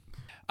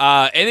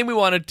Anything we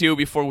want to do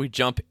before we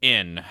jump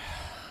in?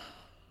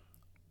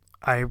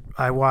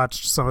 I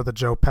watched some of the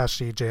Joe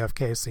Pesci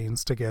JFK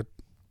scenes to get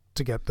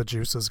the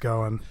juices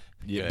going.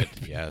 Good,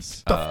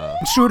 yes.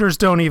 Shooters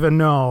don't even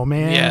know,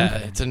 man. Yeah,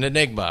 it's an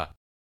enigma.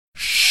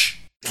 Shh.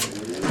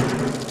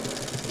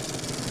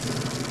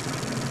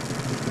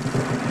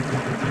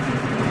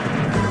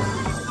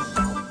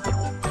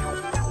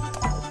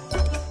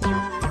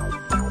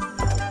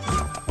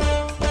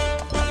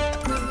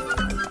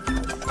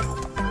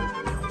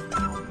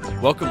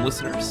 Welcome,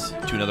 listeners,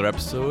 to another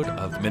episode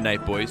of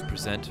Midnight Boys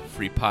Present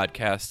Free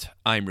Podcast.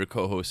 I'm your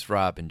co-host,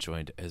 Rob, and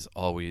joined, as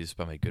always,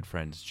 by my good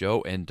friends,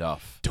 Joe and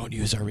Duff. Don't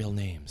use our real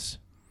names.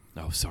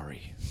 Oh,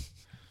 sorry.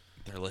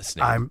 They're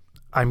listening.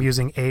 I'm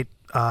using 8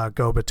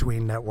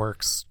 go-between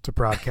networks to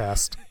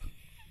broadcast.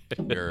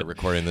 We're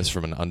recording this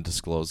from an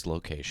undisclosed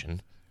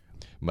location.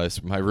 My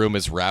room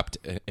is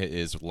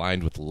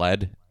lined with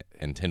lead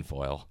and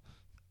tinfoil.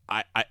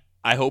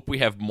 I hope we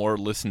have more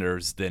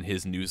listeners than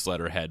his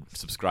newsletter had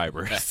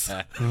subscribers.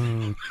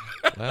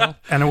 Well,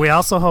 And we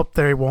also hope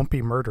they won't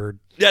be murdered.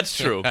 That's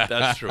true.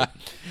 That's true.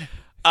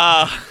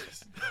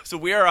 So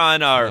we are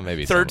on our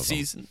third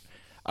season.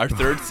 Our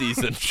third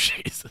season.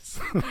 Jesus.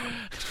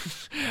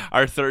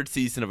 Our third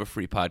season of a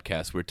free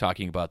podcast. We're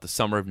talking about the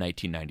summer of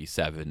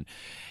 1997,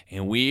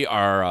 and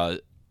we're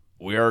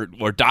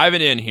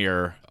diving in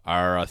here.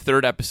 Our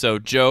third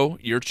episode. Joe,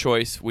 your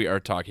choice. We are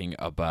talking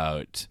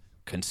about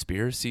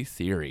conspiracy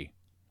theory.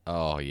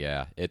 Oh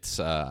yeah, it's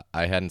I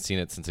hadn't seen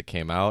it since it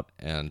came out,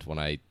 and when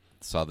I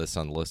saw this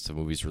on the list of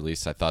movies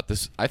released, I thought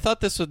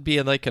this would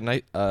be like a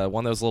night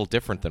one that was a little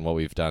different than what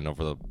we've done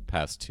over the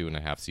past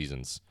 2.5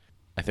 seasons.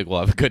 I think we'll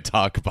have a good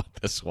talk about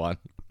this one.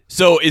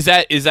 So is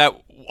that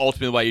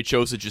ultimately why you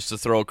chose it, just to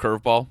throw a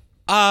curveball?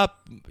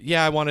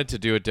 Yeah, I wanted to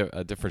do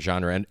a different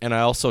genre, and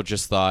I also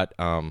just thought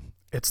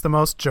It's the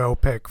most Joe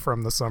pick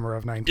from the summer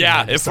of 1997.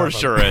 Yeah, it for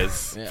sure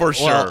is. Yeah, For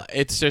sure. Well,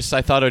 it's just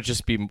I thought it would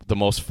just be the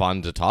most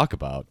fun to talk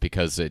about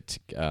because it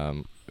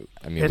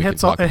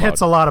hits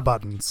a lot of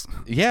buttons.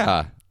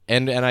 Yeah,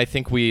 and I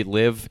think we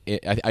live.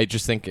 I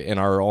just think in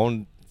our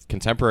own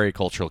contemporary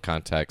cultural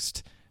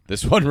context,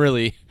 this one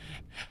really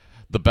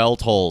the bell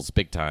tolls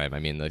big time. I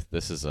mean,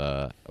 this is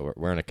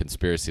we're in a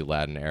conspiracy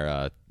Latin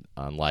era,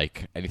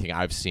 unlike anything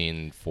I've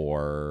seen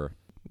for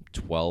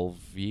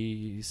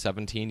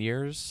 17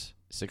 years.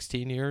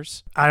 16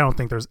 years? I don't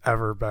think there's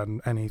ever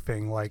been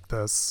anything like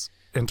this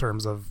in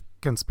terms of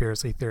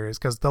conspiracy theories,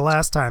 because the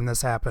last time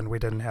this happened, we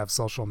didn't have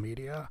social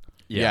media.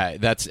 Yeah,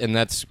 that's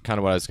kind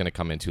of what I was going to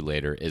come into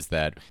later, is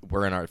that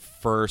we're in our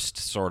first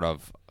sort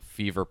of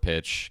fever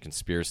pitch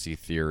conspiracy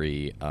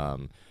theory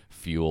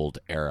fueled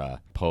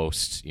era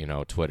post,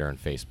 Twitter and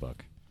Facebook.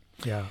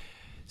 Yeah.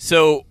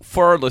 So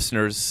for our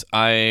listeners,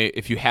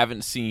 if you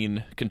haven't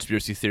seen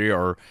Conspiracy Theory,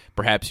 or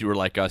perhaps you were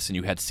like us and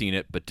you had seen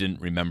it but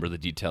didn't remember the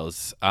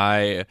details,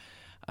 I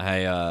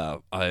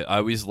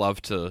always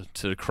love to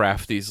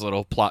craft these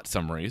little plot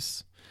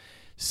summaries.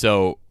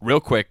 So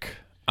real quick,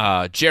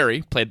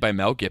 Jerry, played by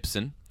Mel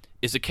Gibson,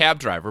 is a cab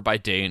driver by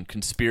day and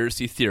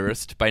conspiracy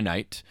theorist by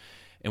night,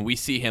 and we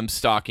see him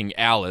stalking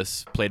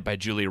Alice, played by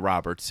Julia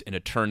Roberts, an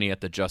attorney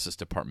at the Justice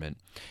Department.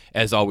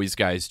 As always,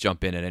 guys,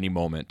 jump in at any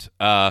moment.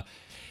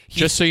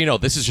 Just so you know,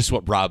 this is just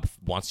what Rob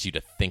wants you to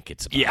think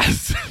it's about.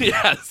 Yes,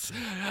 yes.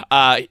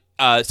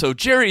 So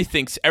Jerry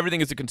thinks everything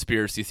is a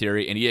conspiracy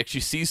theory, and he actually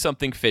sees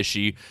something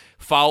fishy,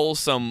 follows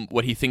some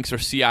what he thinks are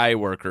CIA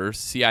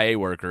workers.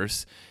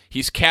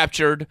 He's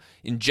captured,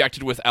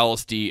 injected with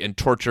LSD, and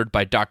tortured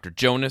by Dr.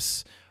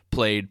 Jonas,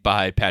 played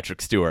by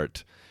Patrick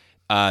Stewart.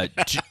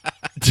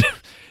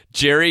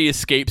 Jerry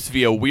escapes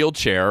via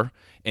wheelchair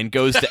and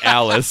goes to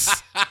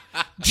Alice.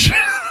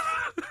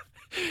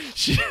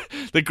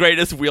 The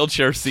greatest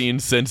wheelchair scene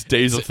since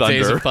Days of Thunder.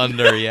 Days of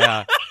Thunder,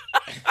 yeah.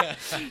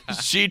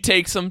 She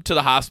takes him to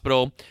the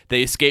hospital.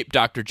 They escape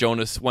Dr.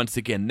 Jonas once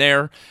again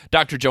there.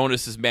 Dr.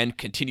 Jonas's men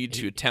continue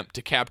to attempt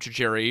to capture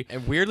Jerry.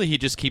 And weirdly, he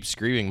just keeps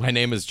screaming, "My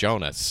name is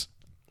Jonas."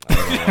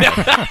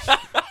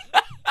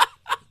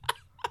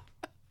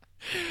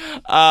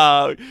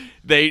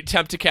 They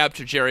attempt to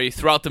capture Jerry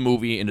throughout the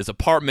movie in his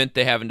apartment.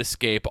 They have an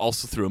escape,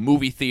 also through a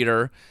movie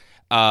theater.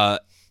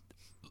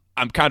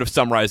 I'm kind of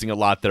summarizing a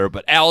lot there,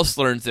 but Alice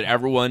learns that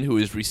everyone who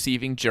is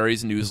receiving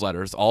Jerry's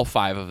newsletters, all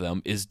 5 of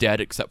them, is dead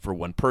except for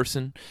one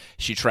person.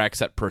 She tracks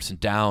that person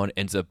down,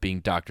 ends up being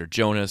Dr.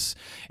 Jonas,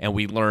 and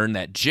we learn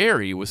that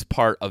Jerry was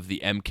part of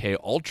the MK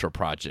Ultra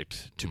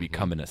project to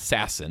become an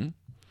assassin.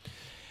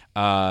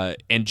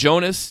 And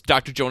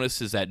Dr. Jonas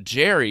says that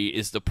Jerry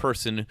is the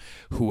person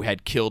who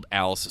had killed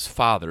Alice's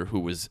father,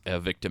 who was a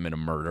victim in a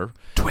murder.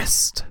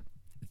 Twist.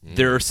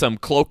 There's some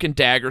cloak and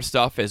dagger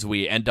stuff as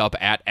we end up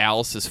at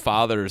Alice's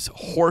father's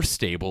horse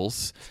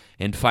stables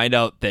and find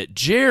out that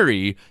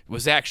Jerry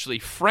was actually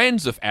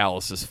friends with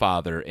Alice's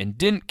father and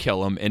didn't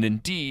kill him, and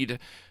indeed,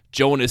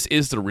 Jonas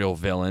is the real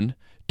villain.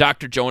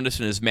 Dr. Jonas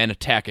and his men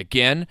attack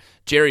again.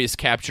 Jerry is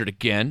captured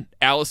again.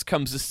 Alice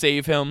comes to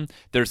save him.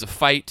 There's a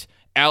fight.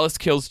 Alice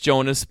kills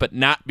Jonas, but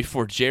not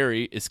before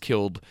Jerry is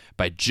killed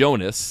by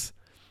Jonas.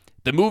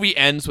 The movie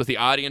ends with the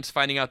audience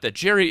finding out that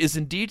Jerry is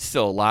indeed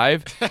still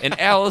alive, and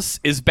Alice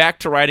is back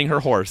to riding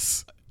her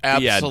horse.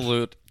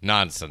 Absolute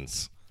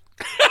nonsense.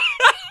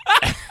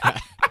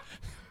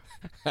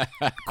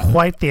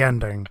 Quite the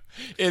ending.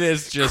 It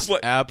is just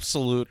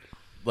absolute.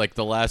 Like,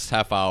 the last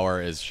half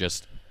hour is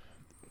just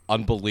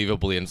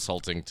unbelievably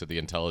insulting to the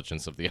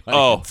intelligence of the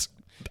audience.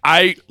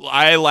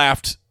 I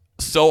laughed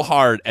so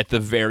hard at the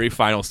very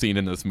final scene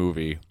in this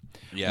movie.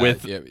 Yeah,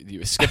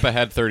 you skip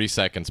ahead 30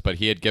 seconds, but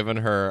he had given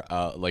her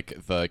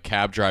like the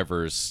cab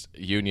driver's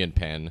union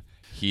pin.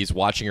 He's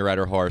watching her ride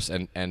her horse,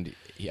 and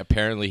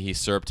apparently he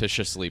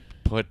surreptitiously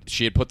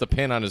she had put the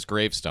pin on his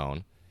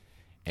gravestone,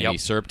 and he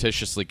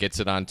surreptitiously gets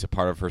it onto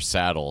part of her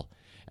saddle,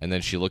 and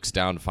then she looks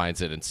down, finds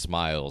it, and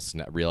smiles,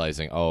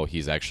 realizing, oh,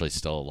 he's actually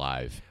still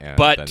alive. And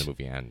then the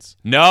movie ends.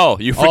 No,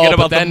 you forget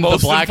about the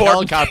most black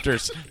important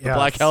helicopters. The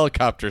black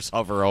helicopters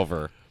hover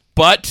over.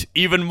 But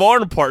even more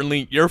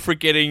importantly, you're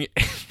forgetting.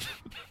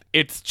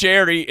 It's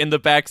Jerry in the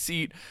back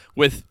seat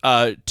with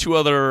two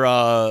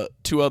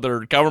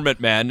other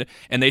government men,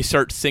 and they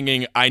start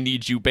singing "I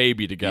Need You,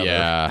 Baby"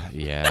 together.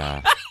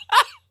 Yeah.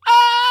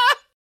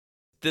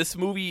 This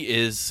movie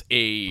is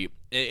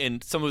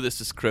and some of this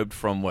is cribbed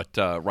from what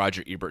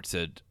Roger Ebert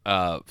said.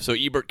 So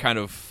Ebert kind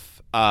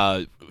of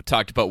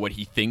talked about what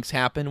he thinks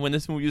happened when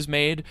this movie was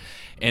made,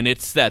 and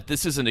it's that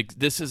this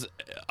is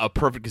a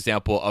perfect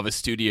example of a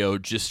studio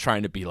just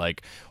trying to be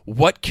like,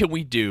 what can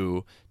we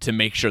do to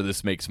make sure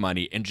this makes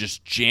money, and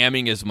just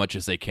jamming as much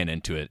as they can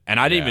into it. And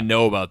I didn't even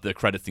know about the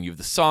credit thing. You have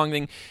the song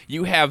thing.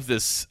 You have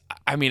this.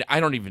 I mean, I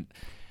don't even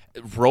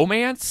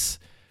romance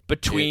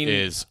between.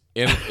 It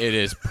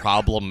is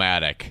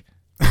problematic.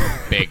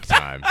 Big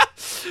time.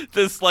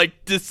 This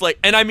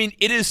and I mean,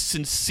 it is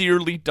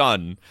sincerely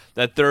done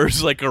that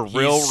there's like a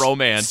real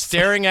romance.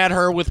 Staring at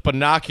her with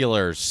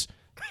binoculars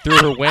through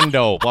her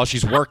window while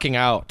she's working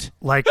out.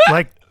 Like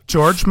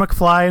George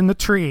McFly in the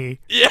tree.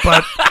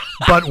 Yeah.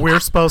 But we're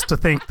supposed to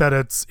think that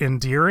it's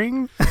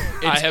endearing.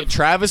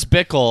 Travis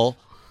Bickle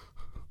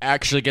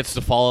actually gets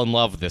to fall in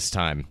love this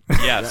time.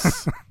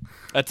 Yes.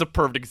 That's a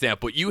perfect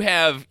example.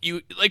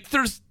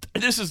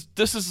 This is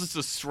just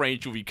a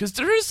strange movie because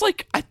there is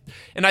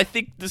and I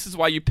think this is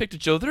why you picked it,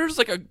 Joe. There's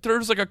like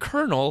a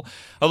kernel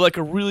of like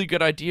a really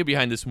good idea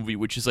behind this movie,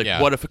 which is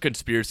like, what if a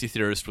conspiracy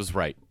theorist was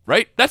right?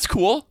 Right? That's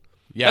cool.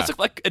 Yeah, that's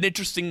like an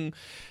interesting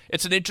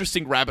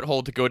rabbit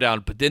hole to go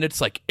down. But then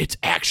it's like it's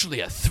actually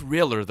a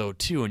thriller though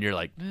too, and you're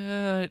like,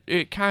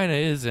 it kind of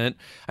isn't.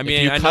 I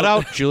mean, if you cut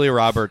out Julia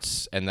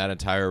Roberts and that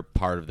entire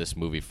part of this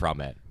movie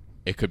from it,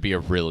 it could be a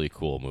really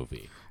cool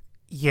movie.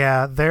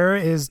 Yeah,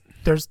 there's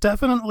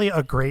definitely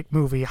a great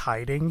movie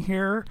hiding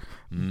here.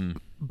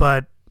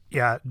 But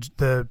yeah,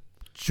 the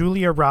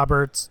Julia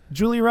Roberts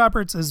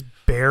is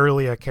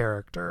barely a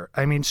character.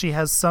 I mean, she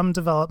has some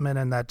development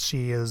in that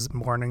she is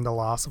mourning the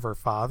loss of her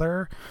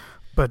father,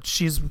 but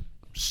she's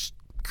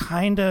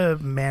kind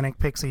of manic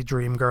pixie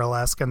dream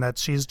girl-esque in that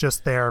she's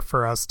just there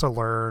for us to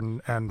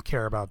learn and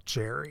care about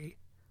Jerry.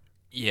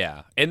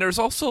 Yeah, and there's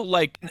also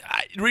the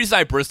reason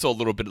I bristle a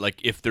little bit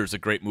if there's a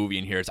great movie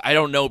in here is I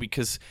don't know,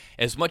 because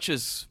as much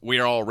as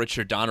we're all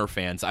Richard Donner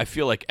fans, I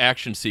feel like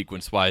action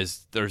sequence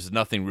wise there's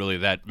nothing really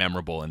that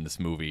memorable in this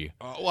movie.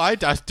 Well, I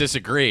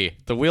disagree.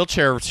 The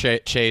wheelchair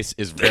chase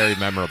is very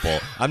memorable.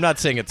 I'm not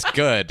saying it's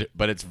good,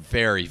 but it's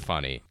very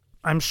funny.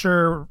 I'm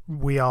sure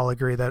we all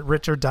agree that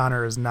Richard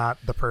Donner is not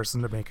the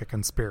person to make a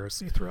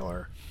conspiracy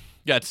thriller.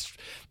 Yeah,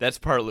 that's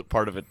part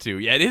of it too.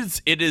 Yeah,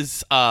 it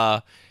is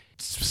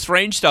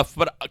strange stuff,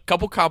 but a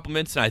couple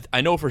compliments, and I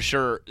know for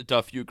sure,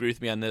 Duff, you agree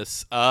with me on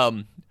this.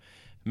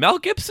 Mel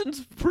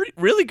Gibson's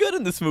really good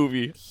in this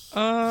movie.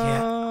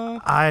 Yeah,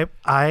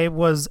 I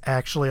was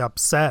actually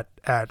upset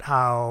at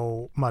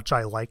how much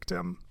I liked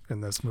him in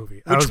this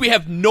movie. We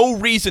have no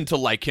reason to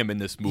like him in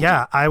this movie.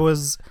 Yeah, I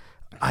was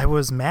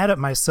mad at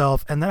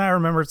myself, and then I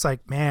remember it's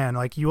like, man,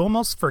 like you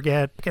almost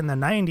forget in the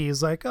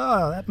 90s, like,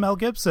 oh, that Mel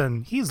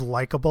Gibson, he's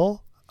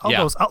likable.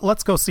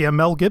 Let's go see a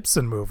Mel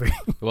Gibson movie.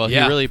 Well, he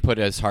really put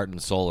his heart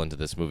and soul into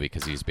this movie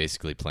because he's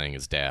basically playing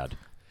his dad.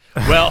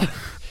 Well,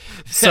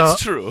 that's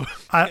true.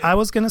 I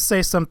was going to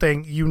say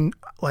something. You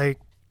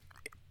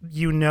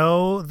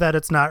know that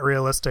it's not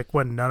realistic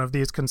when none of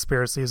these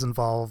conspiracies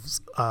involves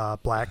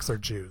blacks or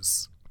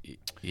Jews.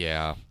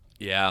 Yeah.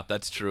 Yeah,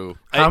 that's true.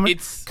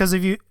 Because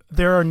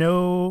there are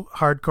no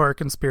hardcore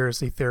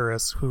conspiracy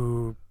theorists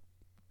who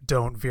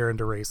don't veer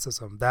into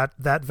racism.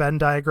 That Venn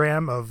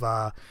diagram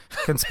of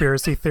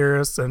conspiracy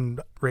theorists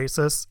and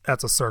racists,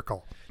 that's a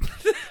circle.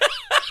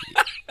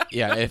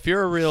 Yeah, if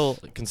you're a real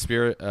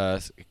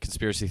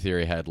conspiracy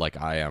theory head like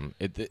I am,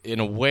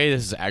 in a way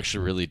this is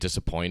actually really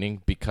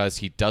disappointing because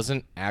he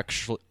doesn't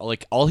actually,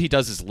 all he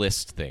does is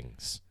list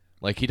things.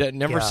 He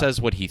never says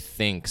what he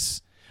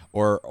thinks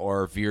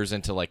or veers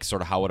into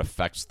sort of how it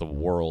affects the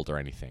world or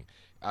anything.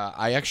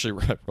 I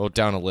actually wrote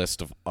down a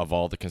list of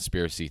all the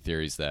conspiracy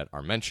theories that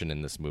are mentioned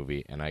in this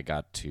movie, and I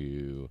got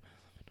to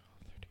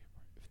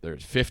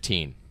there's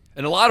 15.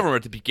 And a lot of them are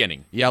at the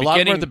beginning. Yeah, a lot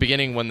of them are at the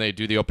beginning when they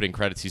do the opening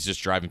credits. He's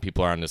just driving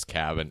people around his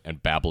cab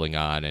and babbling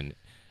on and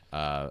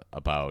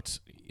about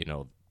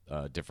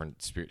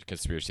different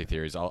conspiracy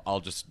theories.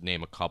 I'll just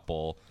name a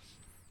couple.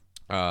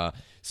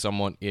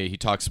 He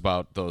talks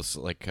about those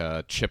like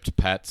chipped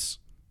pets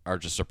are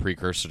just a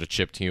precursor to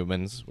chipped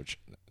humans, which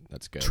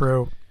that's good.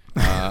 True.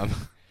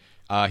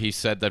 He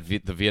said that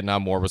the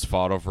Vietnam War was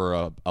fought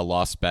over a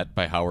lost bet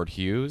by Howard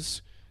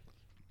Hughes.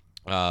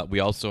 We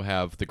also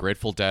have the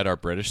Grateful Dead are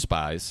British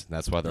spies.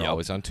 That's why they're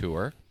always on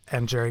tour.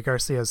 And Jerry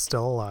Garcia is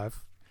still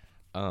alive.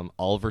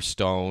 Oliver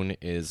Stone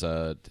is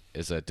a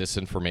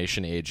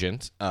disinformation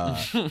agent.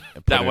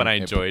 That one I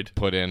enjoyed.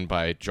 Put in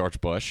by George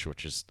Bush,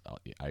 which is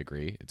I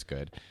agree, it's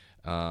good.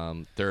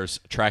 There's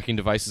tracking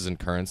devices and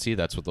currency.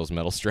 That's what those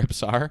metal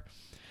strips are.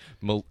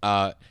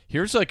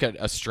 Here's like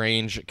a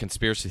strange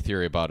conspiracy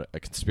theory about a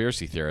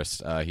conspiracy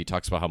theorist. He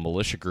talks about how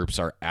militia groups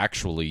are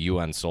actually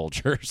UN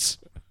soldiers.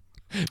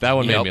 That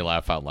one made me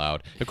laugh out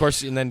loud. Of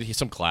course, and then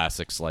some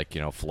classics like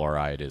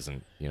fluoride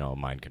isn't a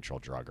mind control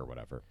drug or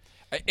whatever.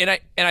 And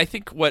I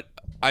think what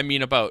I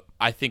mean about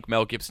I think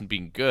Mel Gibson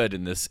being good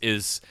in this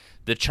is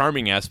the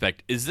charming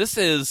aspect. This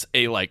is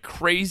a like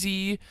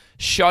crazy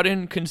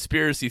shut-in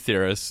conspiracy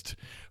theorist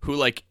who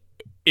like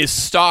is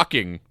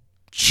stalking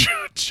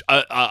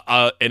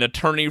an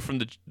attorney from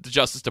the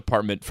Justice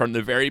Department from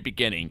the very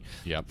beginning.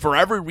 Yep. For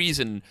every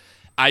reason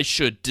I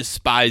should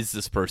despise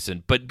this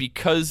person, but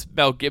because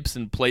Mel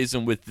Gibson plays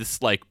him with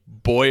this like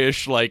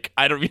boyish, like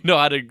I don't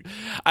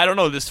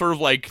know, this sort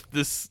of like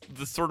this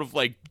sort of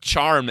like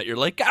charm that you're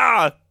like,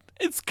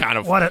 it's kind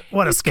of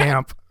what a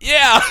scamp.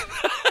 Yeah.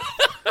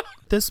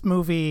 This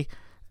movie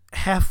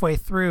halfway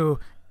through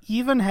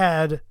even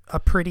had a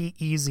pretty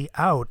easy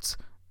out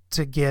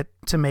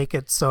to make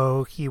it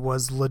so he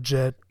was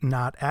legit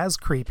not as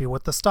creepy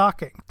with the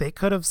stalking. They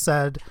could have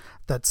said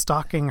that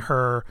stalking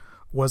her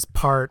was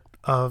part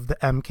of the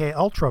MK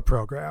Ultra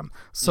program.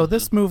 So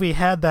this movie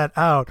had that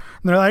out,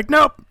 and they're like,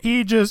 nope,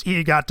 he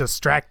got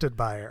distracted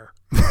by her.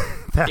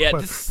 He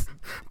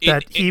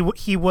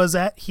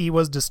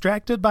was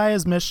distracted by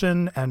his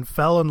mission and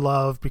fell in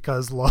love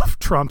because love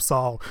trumps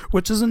all,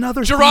 which is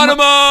another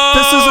Geronimo.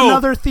 This is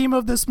another theme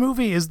of this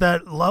movie, is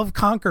that love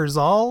conquers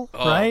all,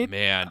 right? Oh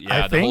man,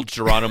 yeah, the whole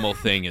Geronimo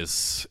thing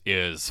is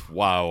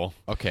wow.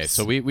 Okay,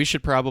 so we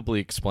should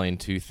probably explain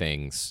two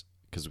things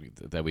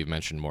that we've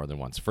mentioned more than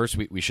once. First,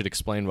 we should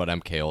explain what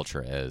MK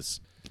Ultra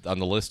is. On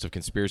the list of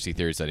conspiracy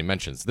theories that he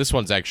mentions, this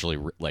one's actually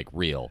like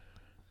real.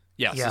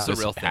 Yes, yeah. This is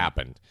a real thing.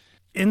 Happened.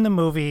 In the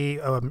movie,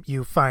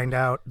 you find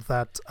out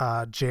that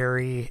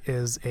Jerry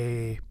is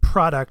a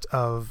product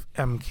of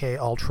MK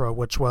Ultra,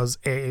 which was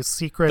a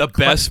secret. The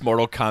best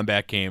Mortal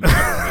Kombat game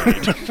ever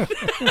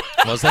made.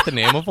 Was that the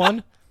name of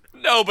one?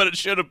 No, but it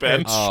should have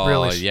been.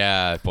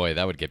 Yeah, boy,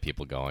 that would get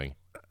people going.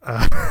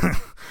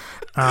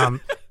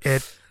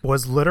 It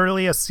was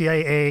literally a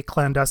CIA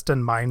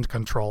clandestine mind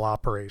control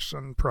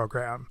operation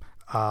program.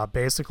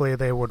 Basically,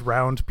 they would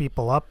round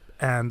people up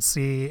and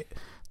see.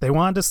 They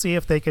wanted to see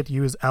if they could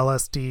use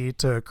LSD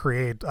to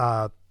create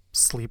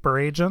sleeper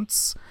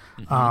agents.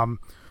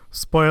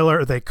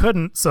 Spoiler, they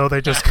couldn't, so they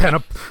just kind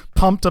of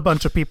pumped a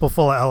bunch of people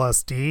full of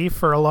LSD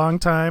for a long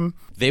time.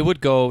 They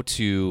would go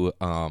to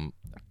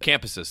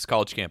campuses,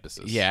 college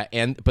campuses. Yeah,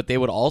 but they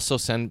would also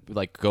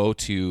go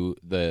to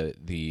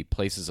the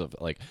places of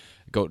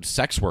go to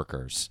sex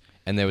workers,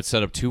 and they would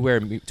set up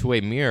two-way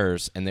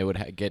mirrors, and they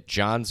would get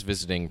Johns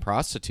visiting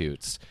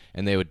prostitutes,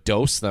 and they would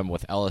dose them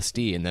with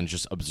LSD and then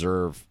just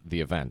observe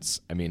the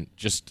events. I mean,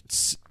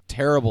 just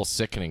terrible,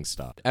 sickening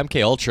stuff.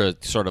 MK Ultra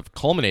sort of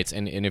culminates,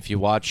 and if you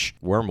watch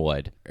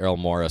Wormwood, Errol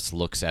Morris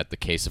looks at the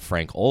case of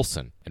Frank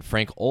Olson, and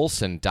Frank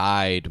Olson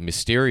died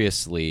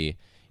mysteriously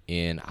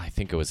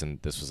this was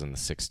in the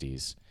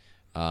 60s,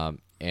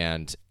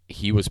 and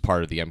he was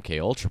part of the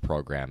MK Ultra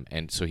program,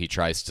 and so he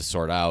tries to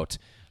sort out.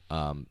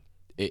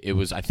 It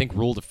was, I think,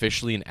 ruled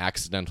officially an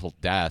accidental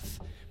death,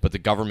 but the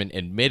government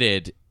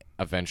admitted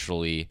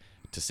eventually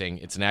to saying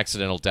it's an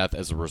accidental death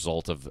as a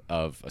result of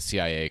a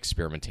CIA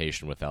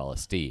experimentation with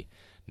LSD.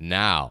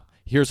 Now,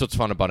 here's what's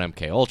fun about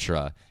MK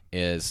Ultra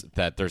is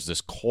that there's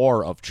this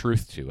core of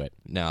truth to it.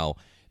 Now,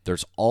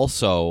 there's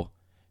also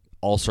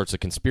all sorts of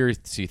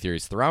conspiracy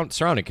theories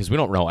surrounding, because we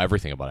don't know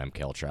everything about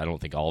MK Ultra. I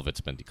don't think all of it's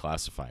been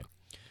declassified.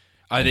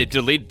 They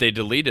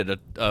deleted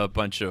a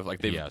bunch of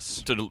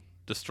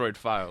destroyed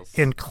files.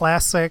 In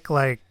classic,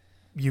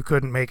 you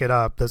couldn't make it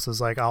up, this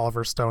is like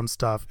Oliver Stone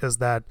stuff, is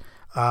that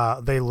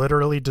they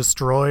literally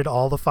destroyed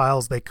all the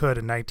files they could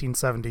in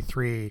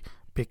 1973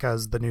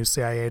 because the new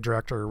CIA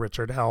director,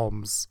 Richard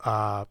Helms,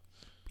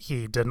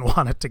 he didn't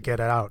want it to get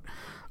out.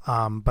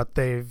 But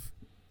they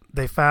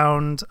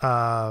found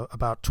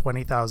about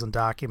 20,000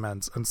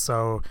 documents, and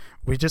so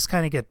we just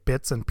kind of get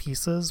bits and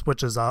pieces,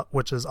 which is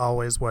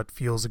always what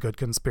fuels a good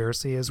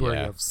conspiracy, is where you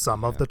have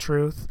some of the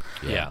truth.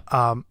 Yeah.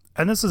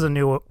 And this is a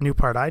new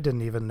part I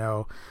didn't even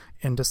know.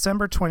 In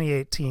December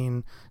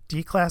 2018,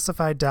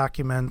 declassified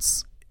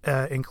documents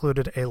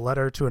included a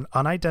letter to an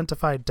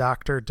unidentified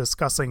doctor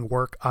discussing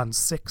work on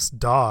 6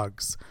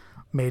 dogs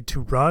made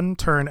to run,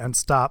 turn, and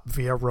stop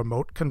via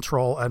remote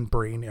control and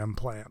brain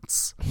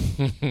implants.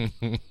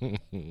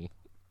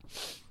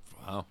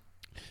 Wow.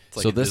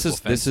 So this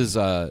is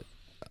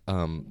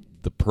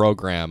the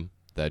program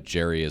that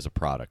Jerry is a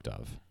product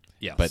of.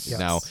 Yes. But Yes.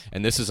 now,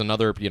 and this is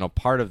another,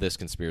 part of this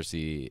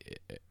conspiracy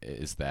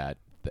is that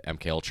the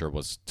MK Ultra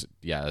was,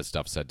 as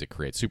Duff said, to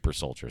create super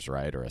soldiers,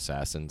 right, or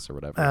assassins or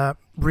whatever.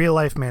 Real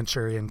life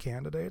Manchurian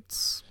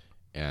candidates.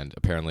 And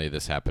apparently,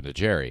 this happened to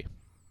Jerry,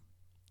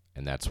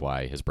 and that's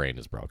why his brain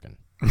is broken.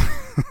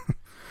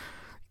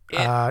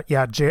 So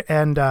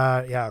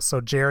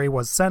Jerry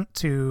was sent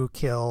to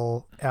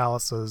kill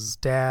Alice's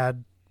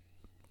dad,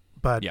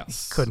 but he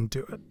couldn't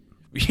do it.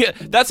 Yeah,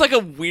 that's like a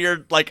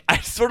weird,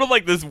 I sort of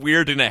like this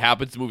weird thing that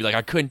happens in the movie. Like,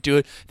 I couldn't do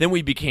it. Then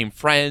we became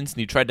friends, and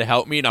he tried to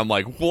help me, and I'm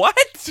like,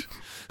 what?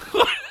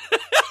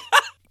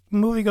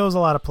 Movie goes a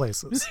lot of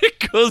places.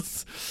 It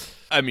goes.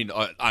 I mean,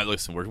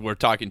 listen, we're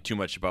talking too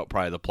much about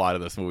probably the plot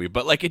of this movie,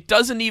 but it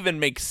doesn't even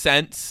make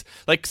sense.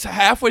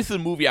 Halfway through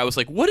the movie, I was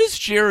like, what is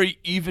Jerry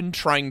even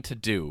trying to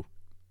do?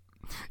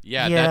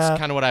 Yeah, that's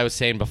kind of what I was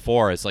saying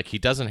before. Is he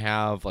doesn't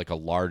have a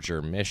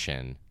larger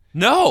mission.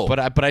 No,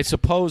 but I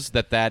suppose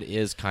that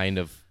is kind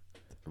of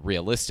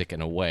realistic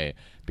in a way,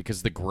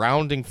 because the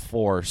grounding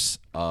force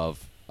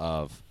of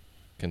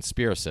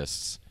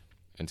conspiracists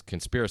and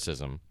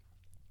conspiracism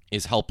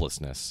is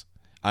helplessness.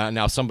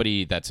 Now,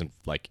 somebody that's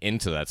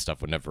into that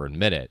stuff would never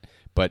admit it,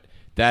 but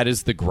that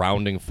is the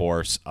grounding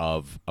force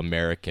of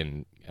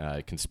American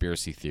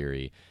conspiracy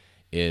theory,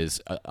 is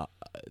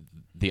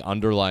the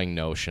underlying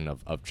notion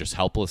of just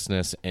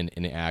helplessness and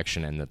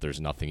inaction, and that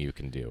there's nothing you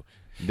can do.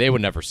 They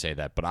would never say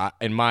that, but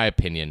in my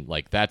opinion,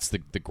 that's the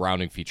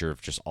grounding feature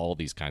of just all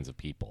these kinds of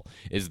people,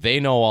 is they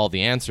know all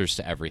the answers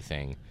to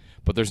everything,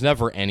 but there's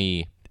never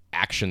any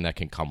action that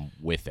can come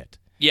with it.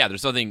 Yeah,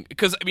 there's nothing,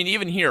 because I mean,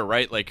 even here,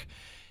 right?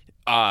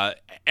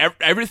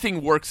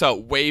 Everything works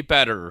out way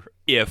better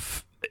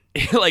if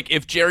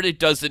if Jared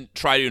doesn't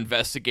try to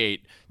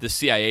investigate the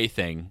CIA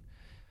thing.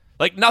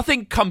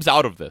 Nothing comes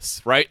out of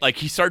this, right?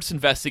 He starts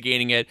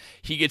investigating it,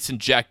 he gets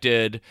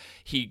injected,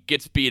 he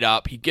gets beat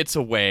up, he gets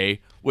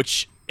away,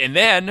 and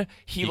then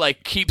he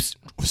keeps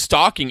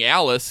stalking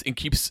Alice and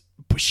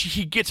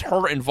he gets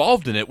her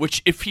involved in it,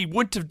 which if he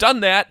wouldn't have done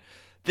that,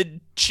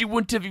 then she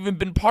wouldn't have even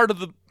been part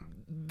of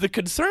the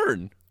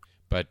concern.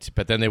 But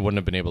then they wouldn't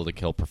have been able to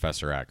kill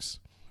Professor X.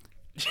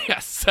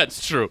 Yes,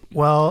 that's true.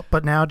 Well,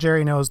 but now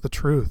Jerry knows the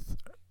truth.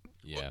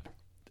 Yeah.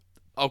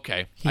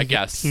 Okay, I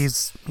guess.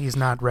 He's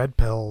not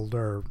red-pilled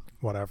or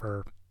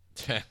whatever.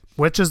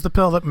 Which is the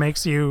pill that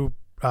makes you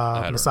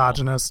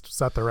misogynist? Is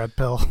that the red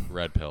pill?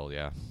 Red pill,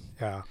 yeah.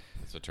 Yeah.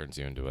 That's what turns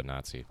you into a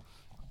Nazi.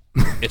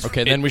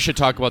 Then we should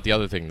talk about the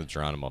other thing, the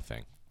Geronimo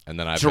thing. And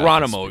then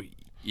Geronimo,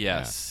 yes.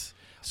 Yeah.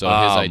 So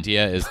his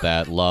idea is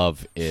that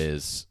love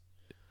is...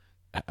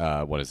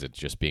 what is it?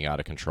 Just being out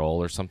of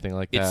control or something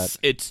like that?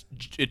 It's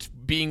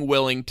being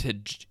willing to.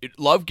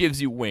 Love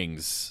gives you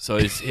wings. So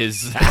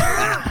his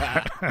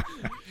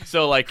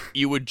so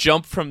you would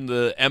jump from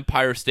the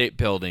Empire State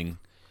Building,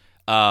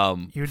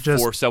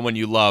 for someone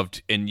you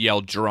loved and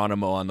yell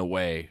Geronimo on the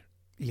way.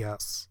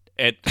 Yes.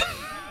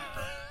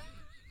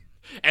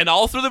 And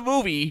all through the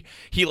movie,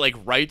 he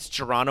writes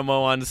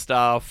Geronimo on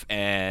stuff,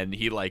 and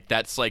he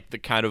that's the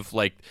kind of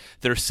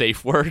their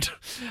safe word.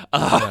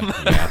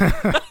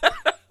 Yeah.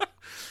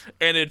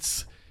 And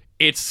it's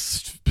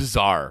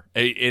bizarre,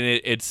 and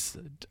it's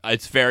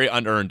very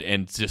unearned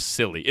and just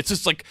silly. It's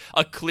just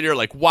a clear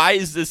why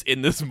is this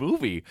in this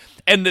movie?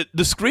 And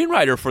the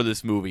screenwriter for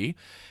this movie,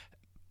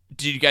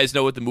 do you guys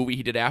know what the movie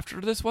he did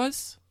after this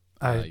was?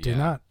 I do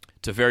not.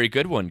 It's a very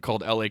good one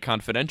called L.A.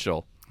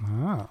 Confidential.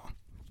 Oh.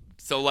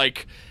 So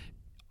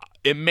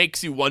it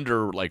makes you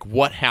wonder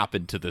what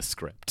happened to this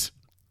script.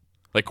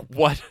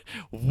 What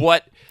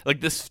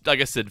this,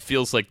 I said,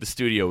 feels like the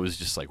studio was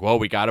just well,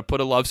 we got to put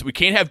a love. So we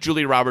can't have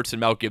Julia Roberts and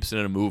Mel Gibson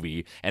in a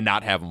movie and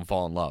not have them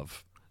fall in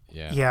love.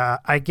 Yeah. Yeah,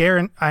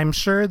 I'm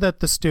sure that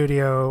the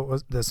studio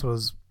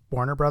was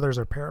Warner Brothers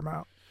or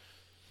Paramount.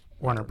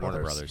 Warner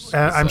Brothers.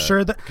 I'm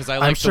sure that because I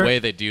like the way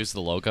they'd use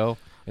the logo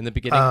in the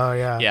beginning. Oh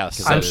yeah.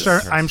 Yes.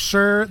 I'm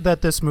sure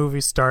that this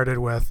movie started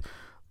with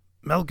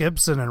Mel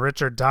Gibson and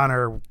Richard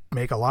Donner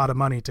make a lot of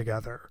money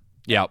together.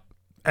 Yep.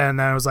 And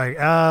then it was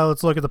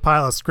let's look at the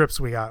pile of scripts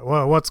we got.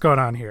 Whoa, what's going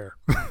on here?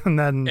 And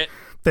then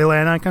they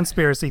land on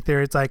conspiracy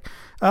theory.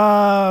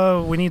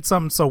 It's we need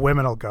something so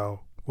women will go.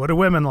 What do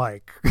women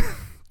like?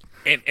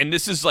 And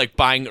this is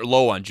buying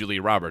low on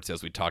Julia Roberts,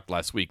 as we talked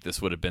last week.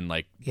 This would have been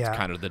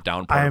kind of the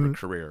down part of her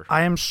career.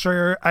 I'm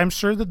sure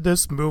that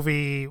this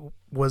movie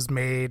was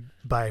made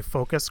by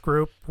focus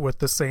group with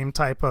the same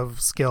type of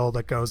skill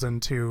that goes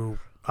into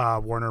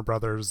Warner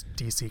Brothers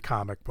DC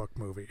comic book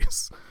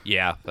movies.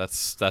 Yeah,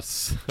 that's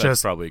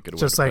probably a good way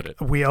just to put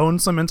it. We own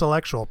some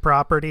intellectual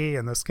property,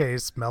 in this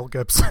case Mel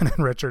Gibson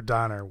and Richard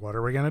Donner. What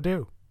are we going to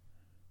do?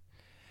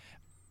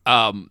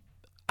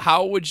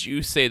 How would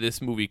you say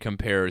this movie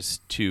compares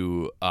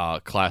to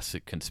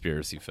classic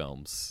conspiracy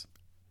films?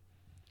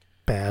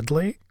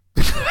 Badly.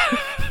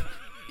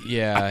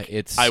 Yeah,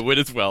 I would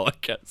as well, I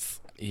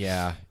guess.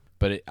 Yeah,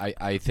 but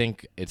I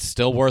think it's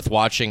still worth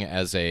watching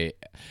as a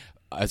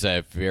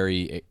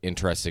very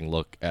interesting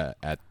look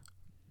at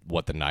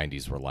what the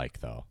 90s were like,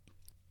 though.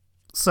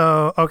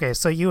 So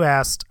you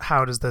asked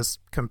how does this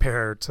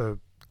compare to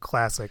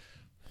classic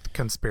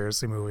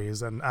conspiracy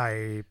movies, and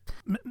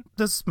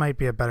this might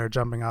be a better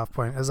jumping off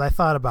point. As I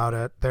thought about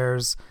it,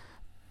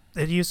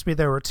 it used to be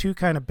there were two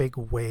kind of big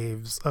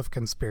waves of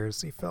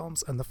conspiracy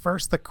films, and the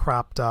first that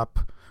cropped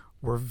up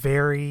were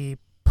very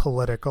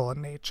political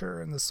in nature,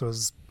 and this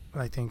was,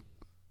 I think,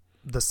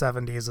 the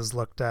 70s is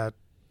looked at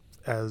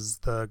as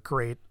the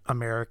great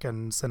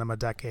American cinema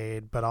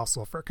decade, but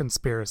also for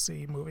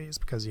conspiracy movies,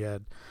 because you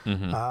had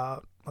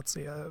let's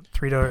see,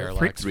 3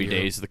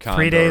 Days of the Condor.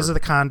 3 Days of the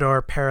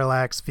Condor,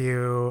 Parallax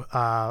View,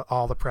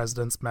 All the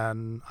President's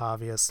Men,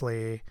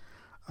 obviously.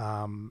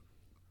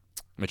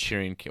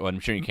 Manchurian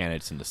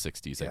Candidates in the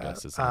 60s, I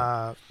guess. Isn't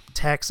it?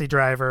 Taxi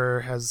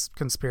Driver has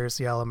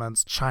conspiracy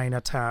elements,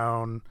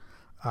 Chinatown,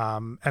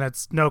 and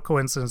it's no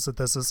coincidence that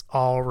this is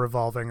all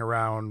revolving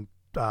around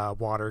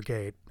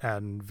Watergate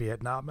and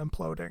Vietnam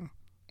imploding.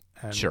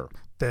 And sure.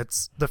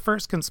 That's the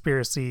first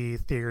conspiracy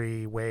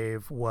theory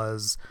wave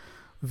was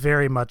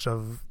very much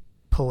of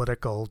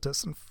political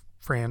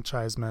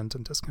disenfranchisement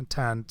and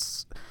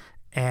discontent,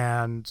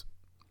 and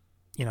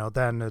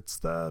then it's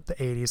the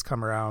 80s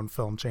come around,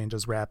 film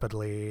changes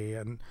rapidly,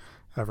 and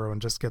everyone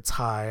just gets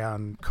high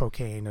on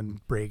cocaine and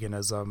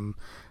Reaganism.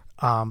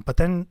 But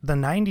then the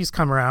 90s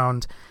come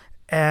around,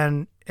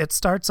 and it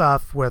starts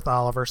off with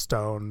Oliver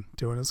Stone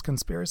doing his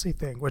conspiracy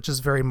thing, which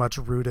is very much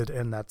rooted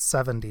in that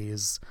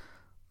 70s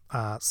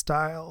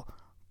style.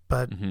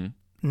 But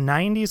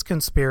 90s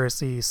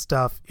conspiracy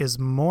stuff is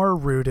more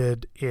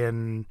rooted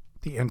in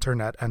the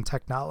internet and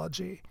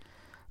technology.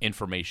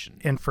 Information,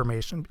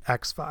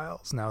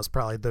 X-Files now is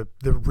probably the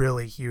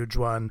really huge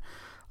one.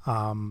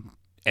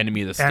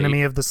 Enemy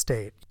of the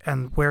State.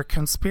 And where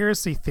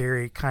conspiracy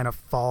theory kind of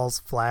falls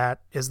flat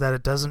is that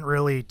it doesn't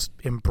really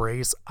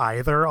embrace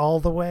either all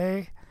the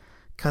way,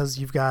 because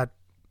you've got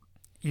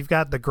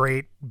the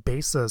great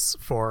basis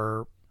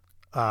for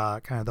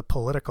kind of the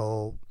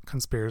political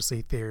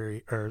conspiracy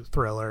theory or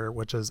thriller,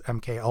 which is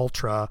MK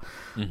Ultra,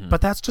 but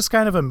that's just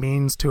kind of a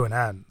means to an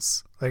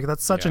ends. Like,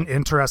 that's such an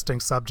interesting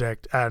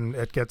subject, and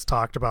it gets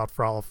talked about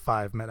for all of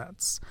 5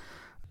 minutes.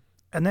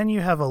 And then you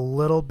have a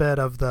little bit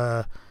of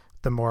the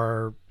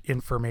more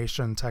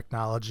information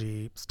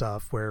technology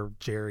stuff, where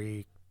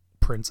Jerry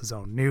prints his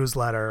own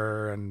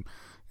newsletter and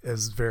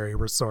is very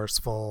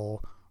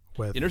resourceful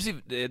with.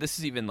 This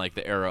is even like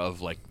the era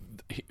of, like,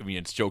 I mean,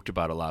 it's joked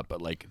about a lot,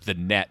 but like the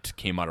net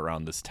came out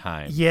around this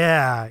time.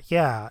 Yeah.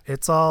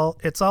 It's all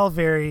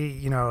very,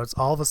 it's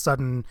all of a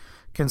sudden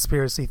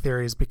conspiracy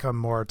theories become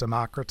more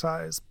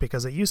democratized,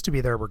 because it used to be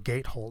there were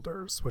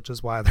gateholders, which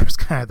is why there's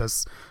kind of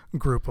this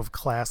group of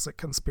classic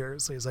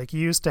conspiracies. Like,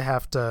 you used to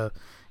have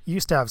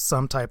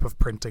some type of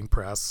printing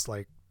press,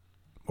 like,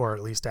 or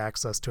at least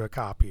access to a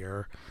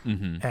copier.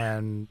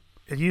 And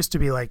it used to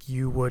be like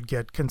you would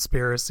get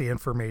conspiracy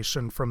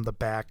information from the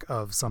back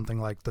of something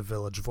like the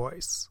Village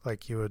Voice.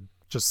 Like, you would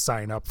just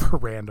sign up for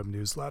random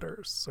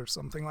newsletters or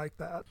something like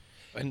that.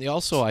 And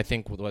also, I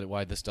think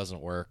why this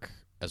doesn't work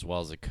as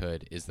well as it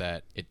could is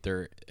that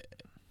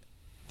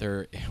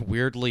they're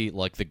weirdly,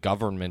 like, the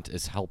government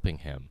is helping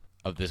him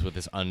with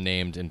this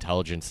unnamed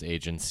intelligence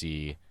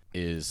agency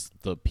is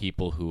the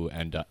people who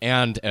end up,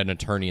 and an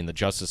attorney in the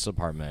Justice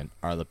Department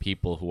are the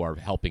people who are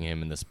helping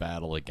him in this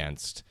battle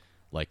against,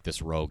 like,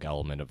 this rogue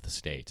element of the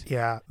state.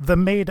 Yeah, the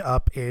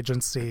made-up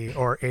agency,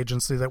 or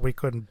agency that we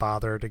couldn't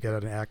bother to get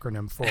an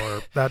acronym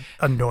for, that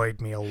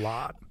annoyed me a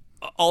lot.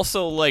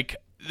 Also, like,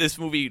 this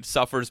movie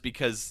suffers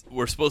because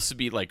we're supposed to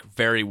be, like,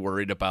 very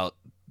worried about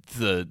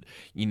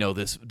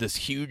this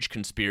huge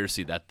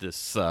conspiracy that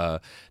this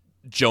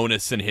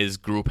Jonas and his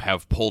group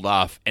have pulled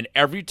off, and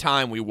every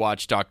time we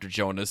watch Dr.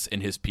 Jonas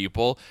and his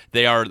people,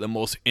 they are the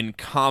most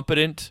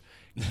incompetent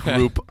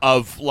group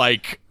of,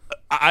 like,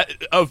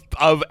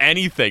 of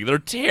anything. They're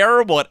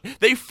terrible.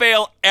 They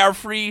fail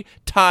every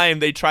time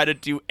they try to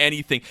do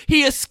anything.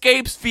 He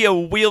escapes via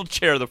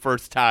wheelchair the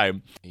first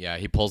time. Yeah,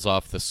 he pulls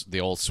off the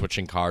old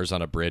switching cars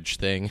on a bridge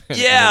thing.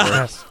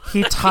 Yeah.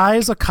 He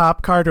ties a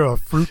cop car to a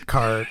fruit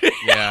cart.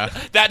 Yeah.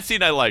 That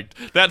scene I liked.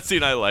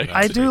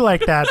 I do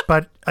like that,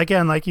 but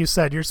again, like you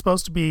said, you're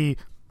supposed to be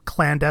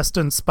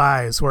clandestine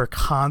spies who are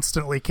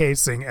constantly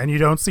casing, and you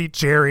don't see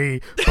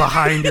Jerry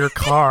behind your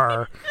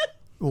car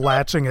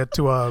latching it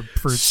to a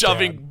fruit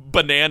shoving stand.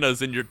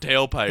 Bananas in your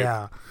tailpipe.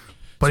 Yeah.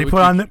 But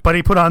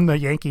he put on the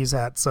Yankees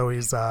hat, so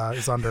he's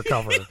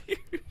undercover.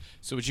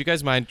 So would you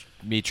guys mind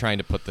me trying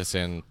to put this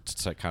in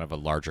to kind of a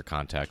larger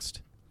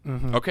context?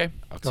 Mm-hmm. Okay.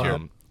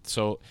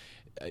 So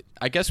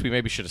I guess we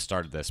maybe should have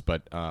started this,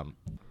 but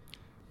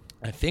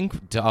I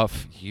think,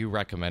 Duff, you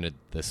recommended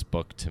this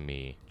book to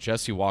me.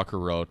 Jesse Walker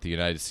wrote The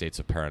United States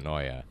of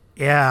Paranoia.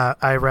 Yeah,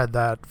 I read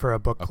that for a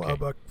book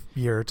club a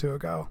year or two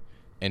ago.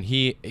 And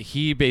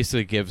he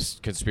basically gives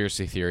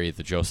conspiracy theory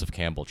the Joseph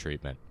Campbell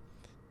treatment.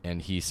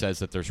 And he says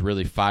that there's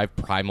really 5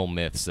 primal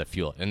myths that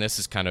fuel it. And this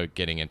is kind of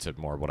getting into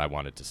more what I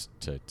wanted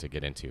to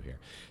get into here.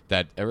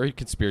 That every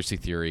conspiracy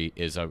theory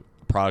is a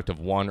product of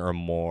one or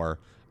more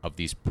of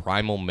these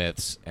primal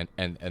myths,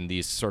 and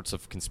these sorts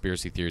of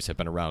conspiracy theories have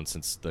been around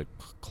since the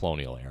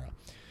colonial era.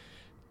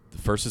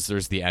 first is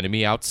there's the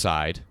enemy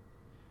outside.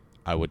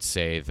 I would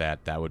say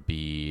that would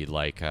be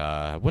like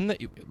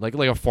like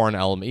a foreign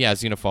element. Yeah,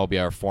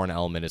 xenophobia or foreign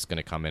element is going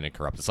to come in and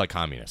corrupt. It's like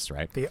communists,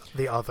 right?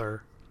 The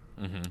other.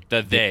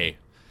 The they.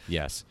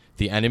 Yes.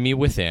 The enemy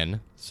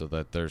within, so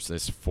that there's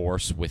this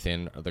force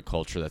within the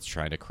culture that's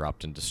trying to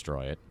corrupt and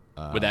destroy it.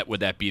 Would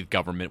that be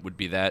government? Would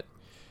be that?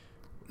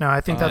 No,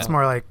 I think that's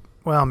more like,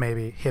 well,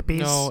 maybe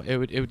hippies. No, it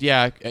would.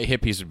 Yeah,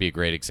 hippies would be a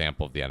great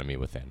example of the enemy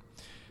within.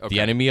 Okay.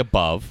 The enemy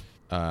above,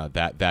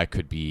 that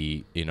could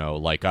be,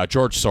 like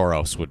George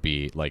Soros would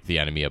be like the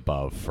enemy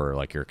above for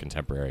like your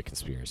contemporary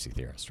conspiracy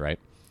theorist, right?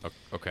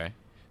 Okay.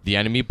 The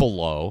enemy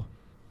below,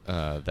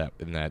 that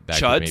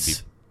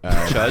Chuds? could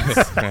maybe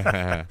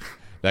Chuds.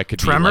 that could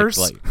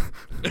Tremors?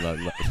 be like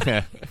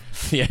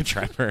yeah,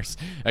 tremors.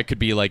 That could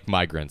be like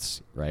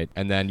migrants, right?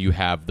 And then you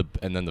have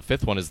the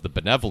fifth one is the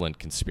benevolent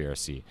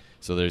conspiracy.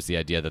 So there's the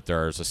idea that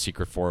there's a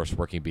secret force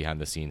working behind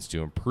the scenes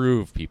to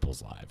improve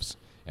people's lives.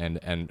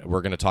 And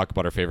we're going to talk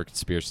about our favorite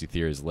conspiracy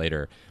theories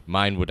later.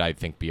 Mine would, I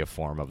think, be a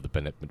form of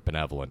the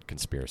benevolent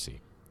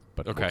conspiracy,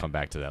 but we'll come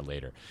back to that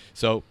later.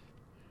 So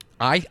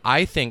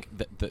I think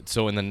that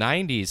so in the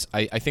 90s,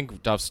 I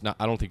think Duff's not.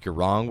 I don't think you're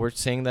wrong. We're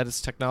saying that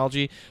it's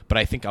technology, but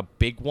I think a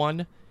big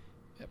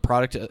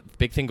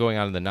big thing going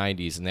on in the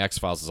 90s, and the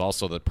X-Files is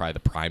also probably the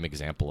prime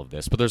example of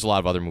this. But there's a lot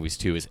of other movies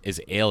too.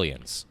 Is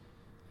aliens,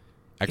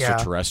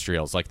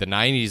 extraterrestrials. Like the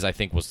 90s, I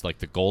think was like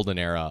the golden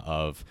era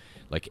of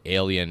like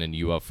alien and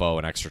UFO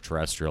and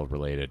extraterrestrial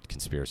related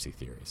conspiracy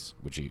theories.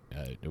 What do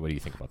you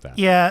think about that?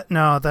 Yeah,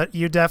 no, that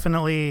you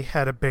definitely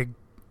had a big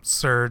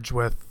surge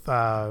with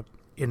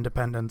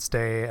Independence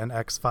Day and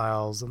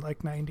X-Files in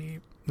like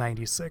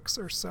 96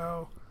 or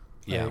so.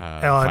 Yeah,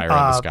 Like, Fire in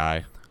the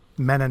Sky.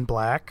 Men in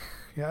Black.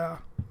 Yeah.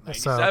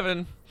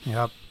 97.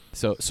 Yep.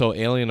 So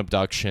alien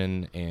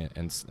abduction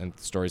and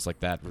stories like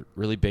that were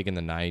really big in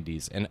the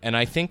 90s. And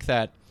I think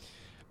that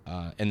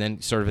and then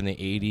sort of in the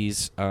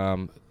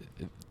 80s,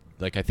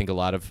 like I think a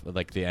lot of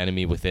like the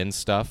enemy within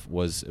stuff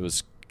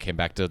came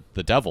back to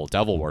the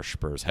devil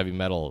worshippers, heavy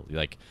metal,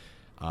 like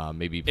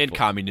maybe And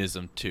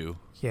communism too.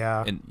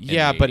 Yeah.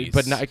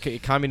 But not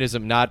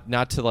communism,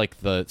 not to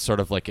like the sort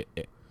of like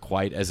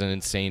quite as an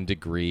insane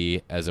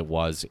degree as it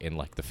was in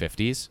like the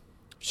 50s.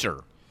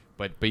 Sure.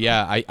 But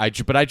yeah, I'm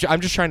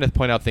just trying to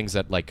point out things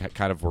that like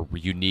kind of were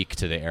unique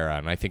to the era,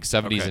 and I think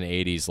 70s and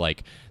 80s,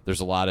 like there's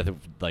a lot of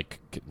like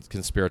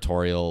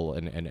conspiratorial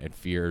and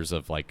fears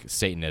of like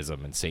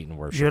Satanism and Satan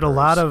worship. You had a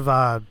lot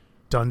of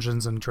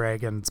Dungeons and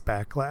Dragons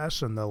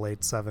backlash in the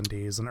late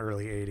 70s and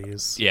early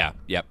 80s. Yeah,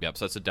 yep.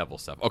 So that's the devil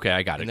stuff. Okay,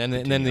 I got it. And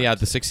then the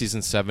 60s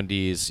and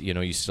 70s,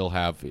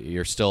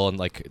 you're still in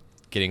like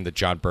getting the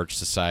John Birch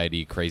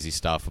Society crazy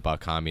stuff about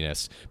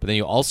communists, but then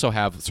you also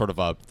have sort of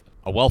a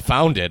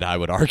well-founded, I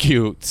would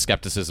argue,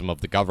 skepticism of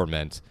the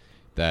government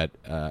that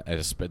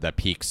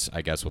peaks,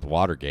 I guess, with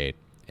Watergate,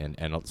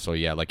 and so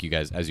yeah, like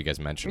as you guys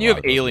mentioned, you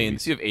have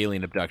aliens, you have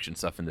alien abduction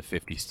stuff in the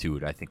 50s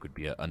too. I think would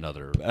be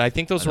another. And I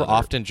think those were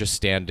often just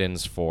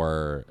stand-ins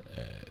for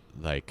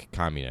like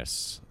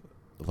communists,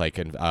 like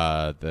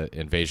the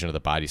Invasion of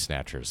the Body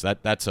Snatchers.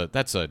 That's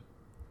a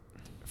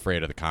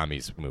Afraid of the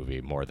Commies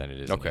movie more than it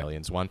is an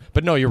Aliens one.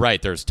 But no, you're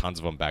right. There's tons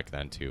of them back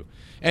then too,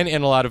 and a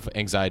lot of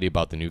anxiety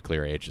about the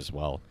nuclear age as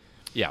well.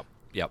 Yeah.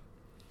 Yep.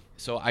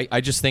 So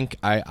I just think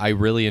I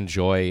really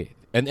enjoy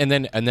and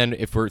then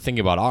if we're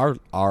thinking about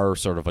our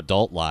sort of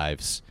adult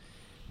lives,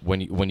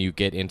 when you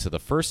get into the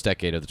first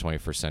decade of the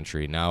 21st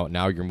century, now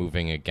you're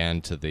moving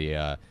again to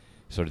the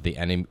sort of the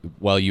enemy.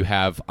 Well, you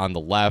have on the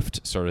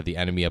left sort of the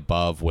enemy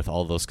above with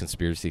all those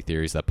conspiracy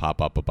theories that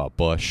pop up about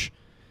Bush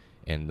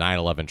and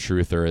 9/11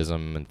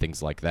 trutherism and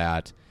things like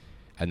that.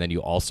 And then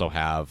you also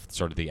have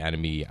sort of the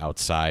enemy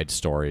outside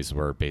stories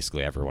where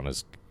basically everyone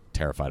is